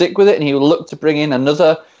stick with it, and he will look to bring in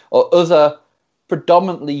other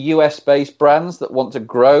predominantly US-based brands that want to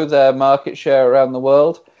grow their market share around the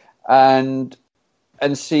world, and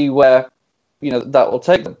see where that will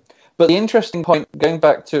take them. But the interesting point, going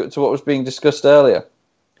back to what was being discussed earlier,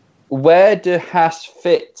 where do Haas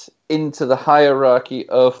fit into the hierarchy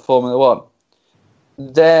of Formula One?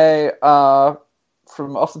 There are,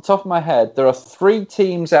 from off the top of my head, there are 3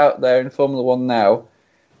 teams out there in Formula One now,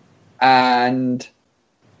 and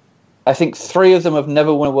I think 3 of them have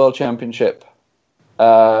never won a world championship,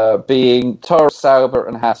 being Toro, Sauber,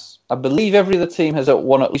 and Haas. I believe every other team has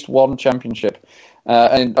won at least one championship, or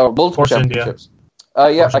multiple Force championships.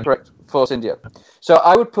 India. Correct. Force India. So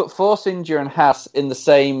I would put Force India and Haas in the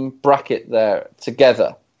same bracket there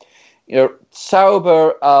together.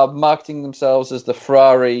 Sauber are marketing themselves as the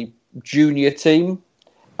Ferrari junior team,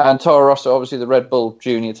 and Toro Rosso obviously the Red Bull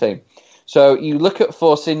junior team. So you look at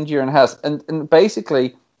Force India and Haas, and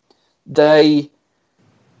basically they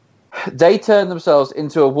turn themselves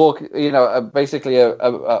into basically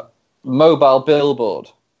a mobile billboard.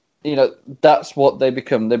 That's what they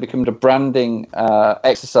become. They become a branding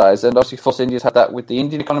exercise, and obviously Force India's had that with the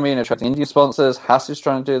Indian economy and attracting Indian sponsors. Haas is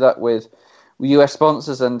trying to do that with US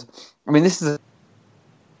sponsors, and I mean, this is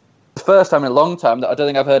the first time in a long time that I don't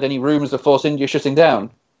think I've heard any rumours of Force India shutting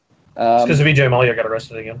down. It's because Vijay Mallya got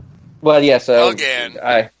arrested again. Well, yeah, so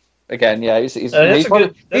again, yeah, he's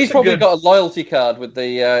probably got a loyalty card with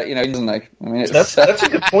the, isn't he? I mean, that's a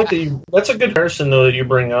good point. That's a good comparison though that you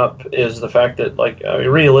bring up is the fact that,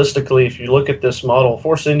 realistically, if you look at this model,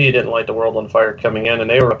 Force India didn't light the world on fire coming in, and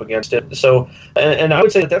they were up against it. So, and I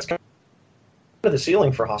would say that's kind of the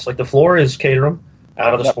ceiling for Haas. Like the floor is Caterham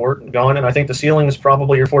out of the sport, gone, and I think the ceiling is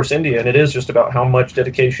probably your Force India, and it is just about how much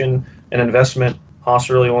dedication and investment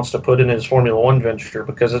Haas really wants to put in his Formula One venture,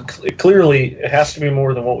 because it clearly has to be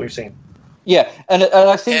more than what we've seen. Yeah, and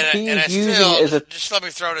I think he's using it as a... Just let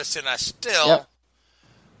me throw this in. I still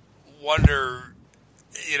wonder,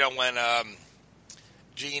 when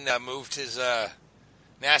Gene moved his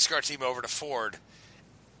NASCAR team over to Ford,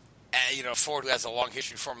 Ford has a long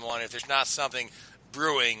history of Formula One, if there's not something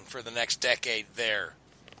brewing for the next decade there.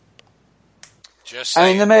 I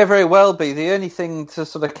mean, there may very well be. The only thing to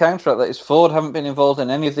sort of counteract that is Ford haven't been involved in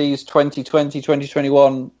any of these 2020,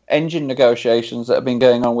 2021 engine negotiations that have been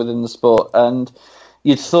going on within the sport. And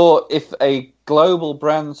you'd thought if a global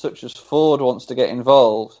brand such as Ford wants to get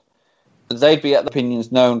involved, they'd be at the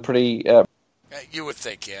opinions known pretty... You would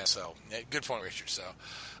think, yeah. So, good point, Richard. So,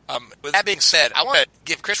 with that being said, I want to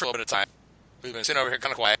give Chris a little bit of time. We've been sitting over here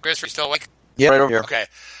kind of quiet. Chris, are you still awake? Yeah, right over here. Okay.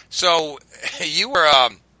 So, you were...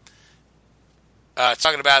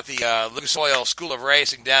 talking about the Lucas Oil School of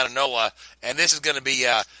Racing down in NOLA, and this is going to be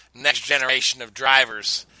next generation of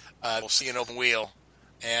drivers. We'll see an open wheel,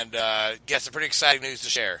 and get some pretty exciting news to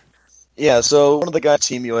share. Yeah, so one of the guys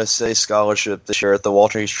Team USA scholarship this year at the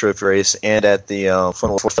Walter H. Trophy race and at the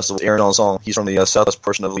Formula 4 Festival, Aaron Alzon. He's from the southwest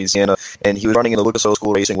portion of Louisiana, and he was running in the Lucas Oil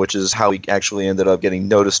School Racing, which is how he actually ended up getting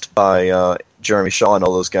noticed by Jeremy Shaw and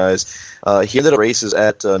all those guys. He ended up races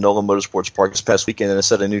at NOLA Motorsports Park this past weekend and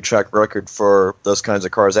set a new track record for those kinds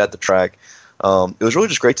of cars at the track. It was really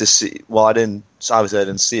just great to see. Well, obviously I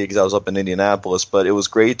didn't see it because I was up in Indianapolis, but it was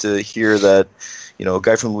great to hear that, a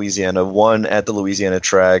guy from Louisiana won at the Louisiana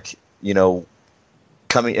track,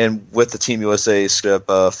 coming in with the Team USA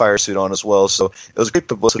fire suit on as well. So it was great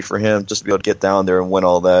publicity for him just to be able to get down there and win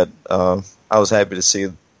all that. I was happy to see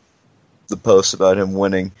the post about him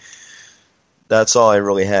winning. That's all I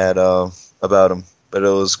really had about him, but it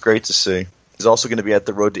was great to see. He's also going to be at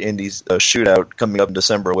the Road to Indy's shootout coming up in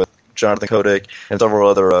December with Jonathan Kotick and several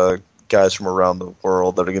other guys from around the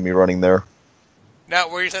world that are going to be running there. Now,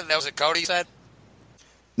 where you said that was at Cody, you said?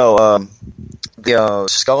 No, the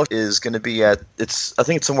scholarship is going to be I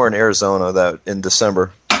think it's somewhere in Arizona in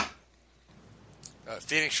December.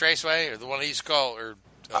 Phoenix Raceway, or the one he's called, or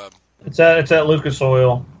it's at Lucas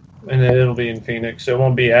Oil, and it'll be in Phoenix. It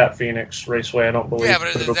won't be at Phoenix Raceway, I don't believe. Yeah,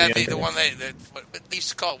 but that'd be the one they used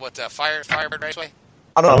to call it Firebird Raceway.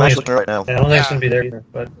 I don't know. I'm actually looking right now. I don't think it's going to be there either.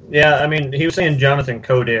 But yeah, I mean, he was saying Jonathan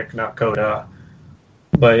Kotick, not Coda.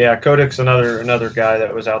 But yeah, Kodick's another guy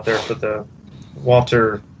that was out there for the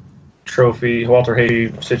Walter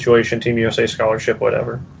Haiti situation, Team USA scholarship,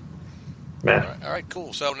 whatever. Man. All right,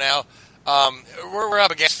 cool. So now we're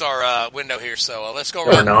up against our window here, so let's go.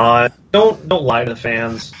 We're not. Don't lie to the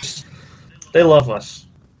fans. They love us.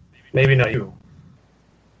 Maybe not you.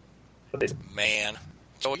 Man.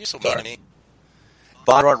 So you're so mean to me.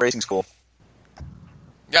 Bondurant Racing School.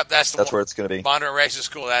 Yep, that's where it's going to be. Bondurant Racing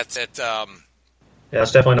School. That's at. Yeah,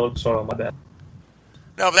 it's definitely no Lucas Oil. My bad.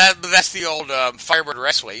 No, but that's the old Firebird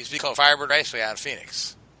Raceway. It used to be called Firebird Raceway out of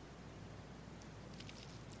Phoenix.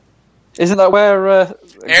 Isn't that where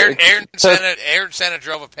Aaron Senna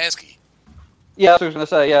drove a Penske? Yeah, that's what I was going to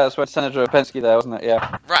say. Yeah, that's where Senna drove a Penske there, wasn't it?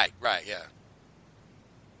 Yeah. Right, yeah.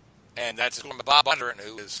 And that's Bob Bondurant,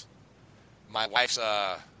 who is my wife's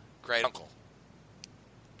great uncle.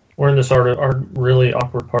 We're in this our really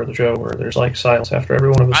awkward part of the show where there's like silence after every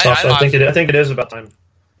one of us talks. I think it is about time.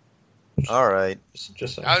 All right.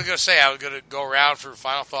 Just I was going to say I was going to go around for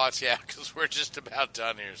final thoughts, yeah, because we're just about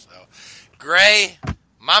done here. So, Gray,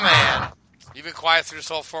 my man, you've been quiet through this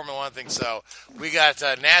whole Formula One thing. So we got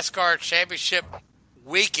NASCAR Championship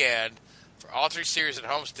weekend for all three series at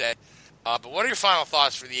Homestead. But what are your final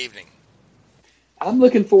thoughts for the evening? I'm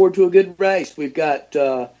looking forward to a good race. We've got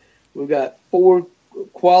four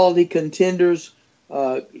quality contenders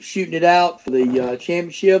shooting it out for the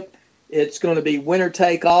championship. It's going to be winner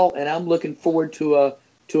take all, and I'm looking forward to a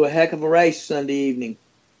heck of a race Sunday evening.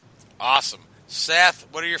 Awesome. Seth,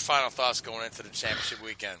 what are your final thoughts going into the championship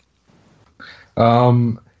weekend?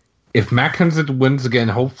 If Matt Kenseth wins again,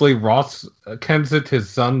 hopefully Ross Kenseth, his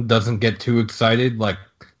son, doesn't get too excited like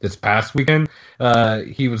this past weekend.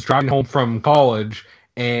 He was driving home from college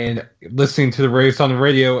and listening to the race on the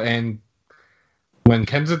radio, and when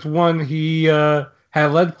Kenseth won, he had a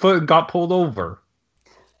lead foot and got pulled over.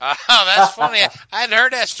 Oh, that's funny. I hadn't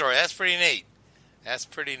heard that story. That's pretty neat.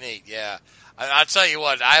 Yeah. I'll tell you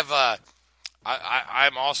what,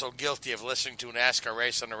 I'm also guilty of listening to a NASCAR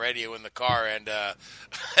race on the radio in the car and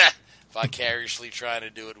vicariously trying to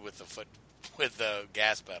do it with the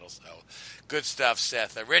gas pedal. So, good stuff,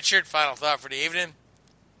 Seth. Richard, final thought for the evening?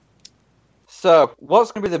 So,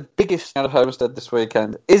 what's going to be the biggest out of Homestead this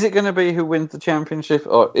weekend? Is it going to be who wins the championship,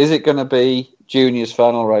 or is it going to be Junior's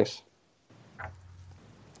final race?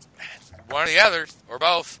 One or the other, or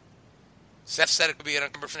both. Seth said it could be an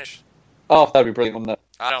unencumbered finish. Oh, that'd be brilliant, wouldn't it?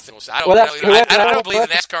 I don't think I don't believe the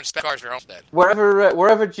NASCAR spec cars are Homestead.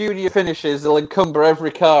 Wherever Junior finishes, they'll encumber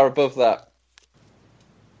every car above that.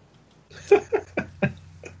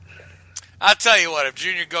 I'll tell you what, if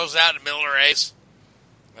Junior goes out in the middle of the race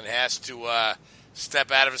and has to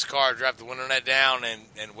step out of his car, drop the window net down,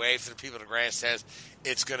 and wave to the people at the grandstands,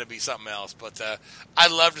 it's going to be something else. But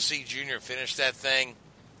I'd love to see Junior finish that thing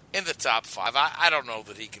in the top 5. I don't know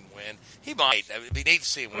that he can win. He might. It'd be neat to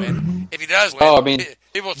see him win. If he does win,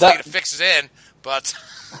 people will tell you to fix it in, but...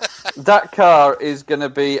 That car is going to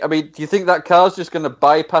be... do you think that car's just going to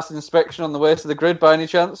bypass inspection on the way to the grid by any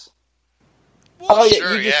chance? Well,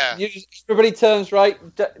 sure, yeah. Everybody turns right.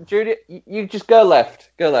 Junior, you just go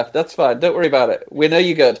left. Go left. That's fine. Don't worry about it. We know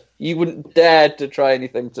you're good. You wouldn't dare to try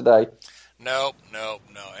anything today. No. And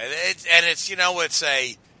it's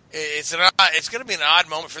it's going to be an odd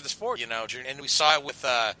moment for the sport, and we saw it with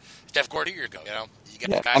Jeff Gordon a year ago, You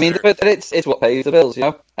get but it's what pays the bills,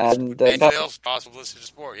 and pays the bills, possibility to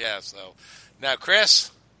sport, yeah. So now,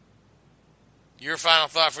 Chris, your final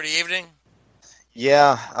thought for the evening?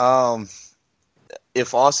 Yeah,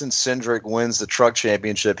 if Austin Cindric wins the truck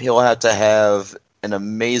championship, he'll have to have an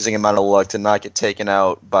amazing amount of luck to not get taken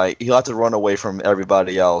out by. He'll have to run away from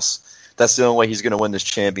everybody else. That's the only way he's going to win this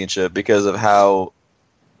championship because of how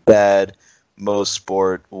bad most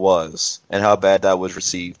sport was and how bad that was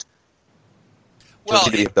received. Well,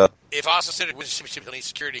 if Austin Cindric wins the championship, he'll need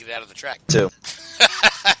security to get out of the track too.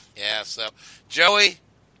 Yeah. So, Joey.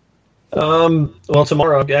 Well,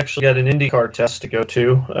 tomorrow I've actually got an IndyCar test to go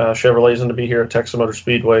to. Chevrolet's going to be here at Texas Motor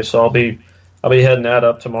Speedway, so I'll be heading that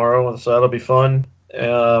up tomorrow, so that'll be fun.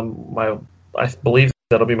 I believe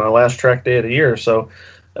that'll be my last track day of the year, so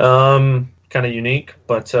kind of unique.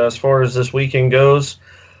 But as far as this weekend goes,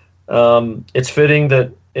 it's fitting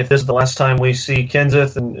that if this is the last time we see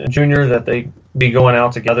Kenseth and Junior, that they be going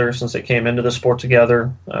out together since they came into the sport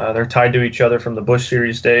together. They're tied to each other from the Busch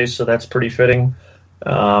Series days, so that's pretty fitting.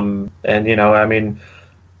 And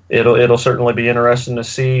it'll certainly be interesting to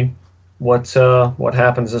see what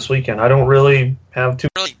happens this weekend. I don't really have to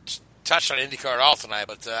really touch on IndyCar at all tonight,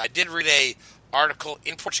 but I did read a article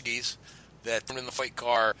in Portuguese that in the fight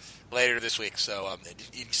car later this week. So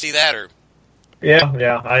you see that, or yeah,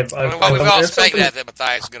 we've all speculated that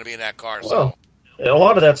Matthias is going to be in that car. So. Well, a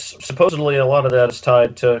lot of that is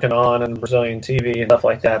tied to Canon and Brazilian TV and stuff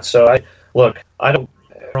like that. So I don't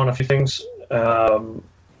on a few things.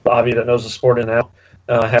 Bobby, that knows the sport in and out,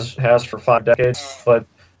 has for 5 decades. But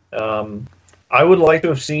I would like to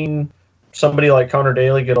have seen somebody like Connor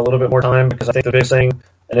Daly get a little bit more time, because I think the biggest thing,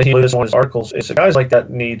 and he lists in one of his articles, is that guys like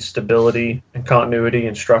that need stability and continuity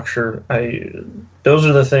and structure. Those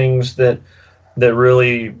are the things that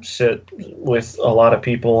really sit with a lot of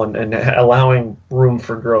people and allowing room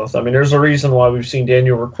for growth. I mean, there's a reason why we've seen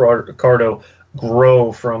Daniel Ricciardo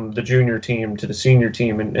grow from the junior team to the senior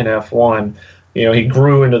team in F1. He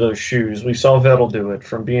grew into those shoes. We saw Vettel do it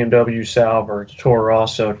from BMW Sauber to Toro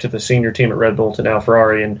Rosso to the senior team at Red Bull to now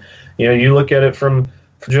Ferrari. And, you look at it for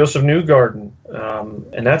Joseph Newgarden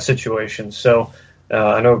in that situation. So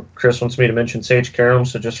I know Chris wants me to mention Sage Karam,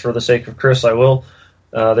 so just for the sake of Chris, I will.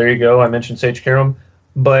 There you go. I mentioned Sage Karam.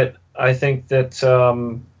 But I think that,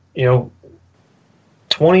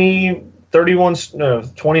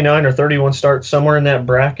 29 or 31 starts, somewhere in that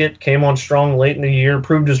bracket, came on strong late in the year,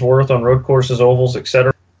 proved his worth on road courses, ovals,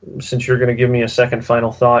 etc. Since you're going to give me a second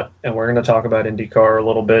final thought, and we're going to talk about IndyCar a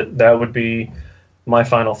little bit, that would be my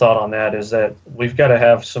final thought on that, is that we've got to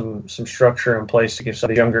have some structure in place to give some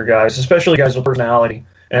of the younger guys, especially guys with personality,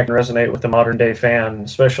 and can resonate with the modern day fan,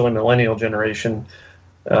 especially millennial generation,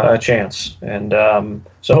 a chance. And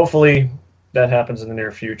so hopefully that happens in the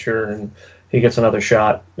near future and he gets another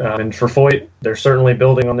shot. And for Foyt, they're certainly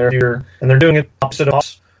building on their future, and they're doing it opposite of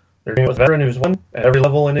us. They're doing it with a veteran who's won at every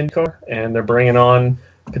level in IndyCar, and they're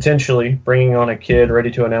potentially bringing on a kid,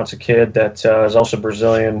 ready to announce a kid that is also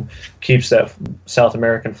Brazilian, keeps that South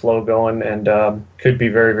American flow going, and could be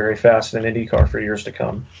very, very fast in IndyCar for years to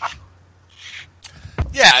come.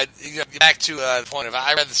 Yeah, back to the point of,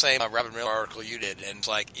 I read the same Robert Miller article you did, and it's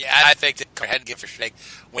like, yeah, I think that Car had to give for shake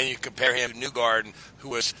when you compare him to Newgarden, who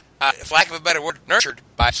was, for lack of a better word, nurtured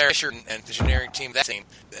by Sarah Fisher and the engineering team, that team,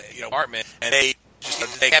 Hartman, and they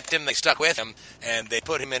kept him, they stuck with him, and they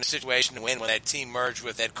put him in a situation to win when that team merged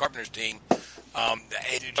with Ed Carpenter's team.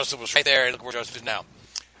 Joseph was right there, and look where Joseph is now.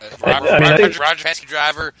 Roger Penske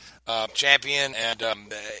driver, champion, and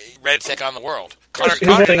ready to take on the world. Connor did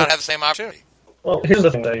not have the same opportunity. Well, here's the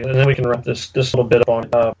thing, though, and then we can wrap this little bit up on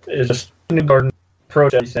is just Newgarden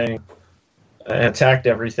approached everything and attacked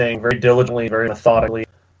everything very diligently, very methodically,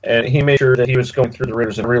 and he made sure that he was going through the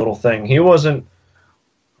rigors of every little thing. He wasn't,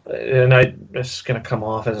 and it's going to come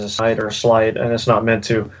off as a slight, and it's not meant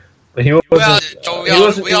to, but he wasn't.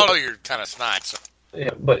 We all know you're kind of snide. So. Yeah,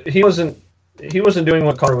 but he wasn't doing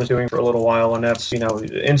what Connor was doing for a little while, and that's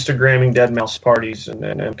Instagramming dead mouse parties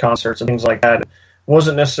and concerts and things like that.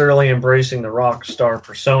 Wasn't necessarily embracing the rock star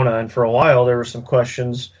persona, and for a while there were some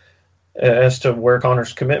questions as to where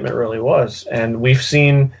Connor's commitment really was. And we've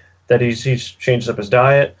seen that he's changed up his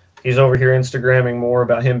diet. He's over here Instagramming more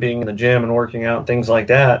about him being in the gym and working out and things like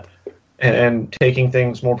that, and taking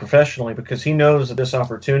things more professionally because he knows that this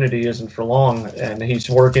opportunity isn't for long, and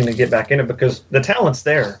he's working to get back in it because the talent's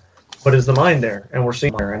there, but is the mind there? And we're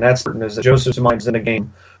seeing there, and that's certain is that Joseph's mind's in the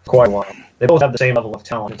game for quite a while. They both have the same level of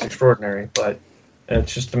talent. It's extraordinary, but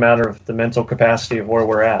it's just a matter of the mental capacity of where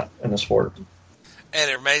we're at in the sport. And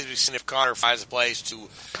it remains to be seen if Connor finds a place to,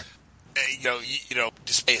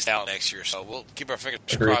 to space out next year. So we'll keep our fingers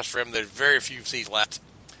crossed for him. There's very few seats left.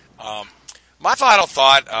 My final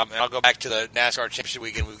thought, and I'll go back to the NASCAR Championship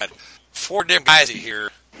weekend. We've got 4 different guys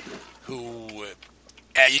here who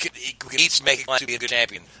you could each make a claim to be a good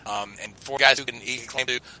champion, and 4 guys who can claim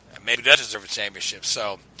to maybe does deserve a championship.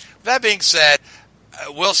 So with that being said,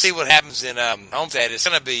 we'll see what happens in Homestead. It's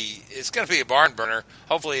going to be a barn burner.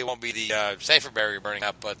 Hopefully, it won't be the safer barrier burning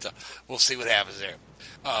up, but we'll see what happens there.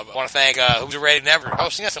 I want to thank Who's Ready Never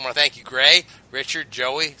hosting us. I want to thank you, Gray, Richard,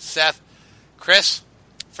 Joey, Seth, Chris,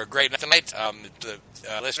 for a great night tonight. The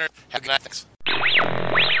listener, have a good night. Thanks.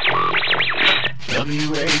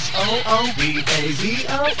 WHOOBAZOO,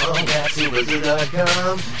 that's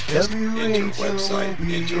whoiswizard.com.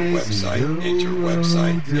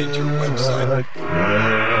 Enter website.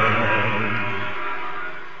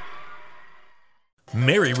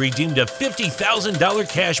 Mary redeemed a $50,000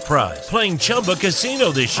 cash prize playing Chumba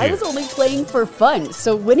Casino this year. I was only playing for fun,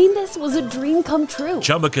 so winning this was a dream come true.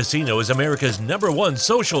 Chumba Casino is America's #1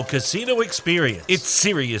 social casino experience. It's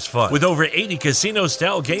serious fun. With over 80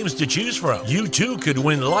 casino-style games to choose from, you too could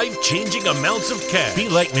win life-changing amounts of cash. Be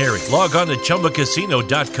like Mary. Log on to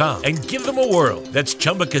ChumbaCasino.com and give them a whirl. That's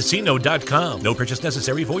ChumbaCasino.com. No purchase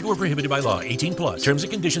necessary. Void or prohibited by law. 18+. Terms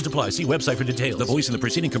and conditions apply. See website for details. The voice in the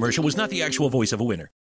preceding commercial was not the actual voice of a winner.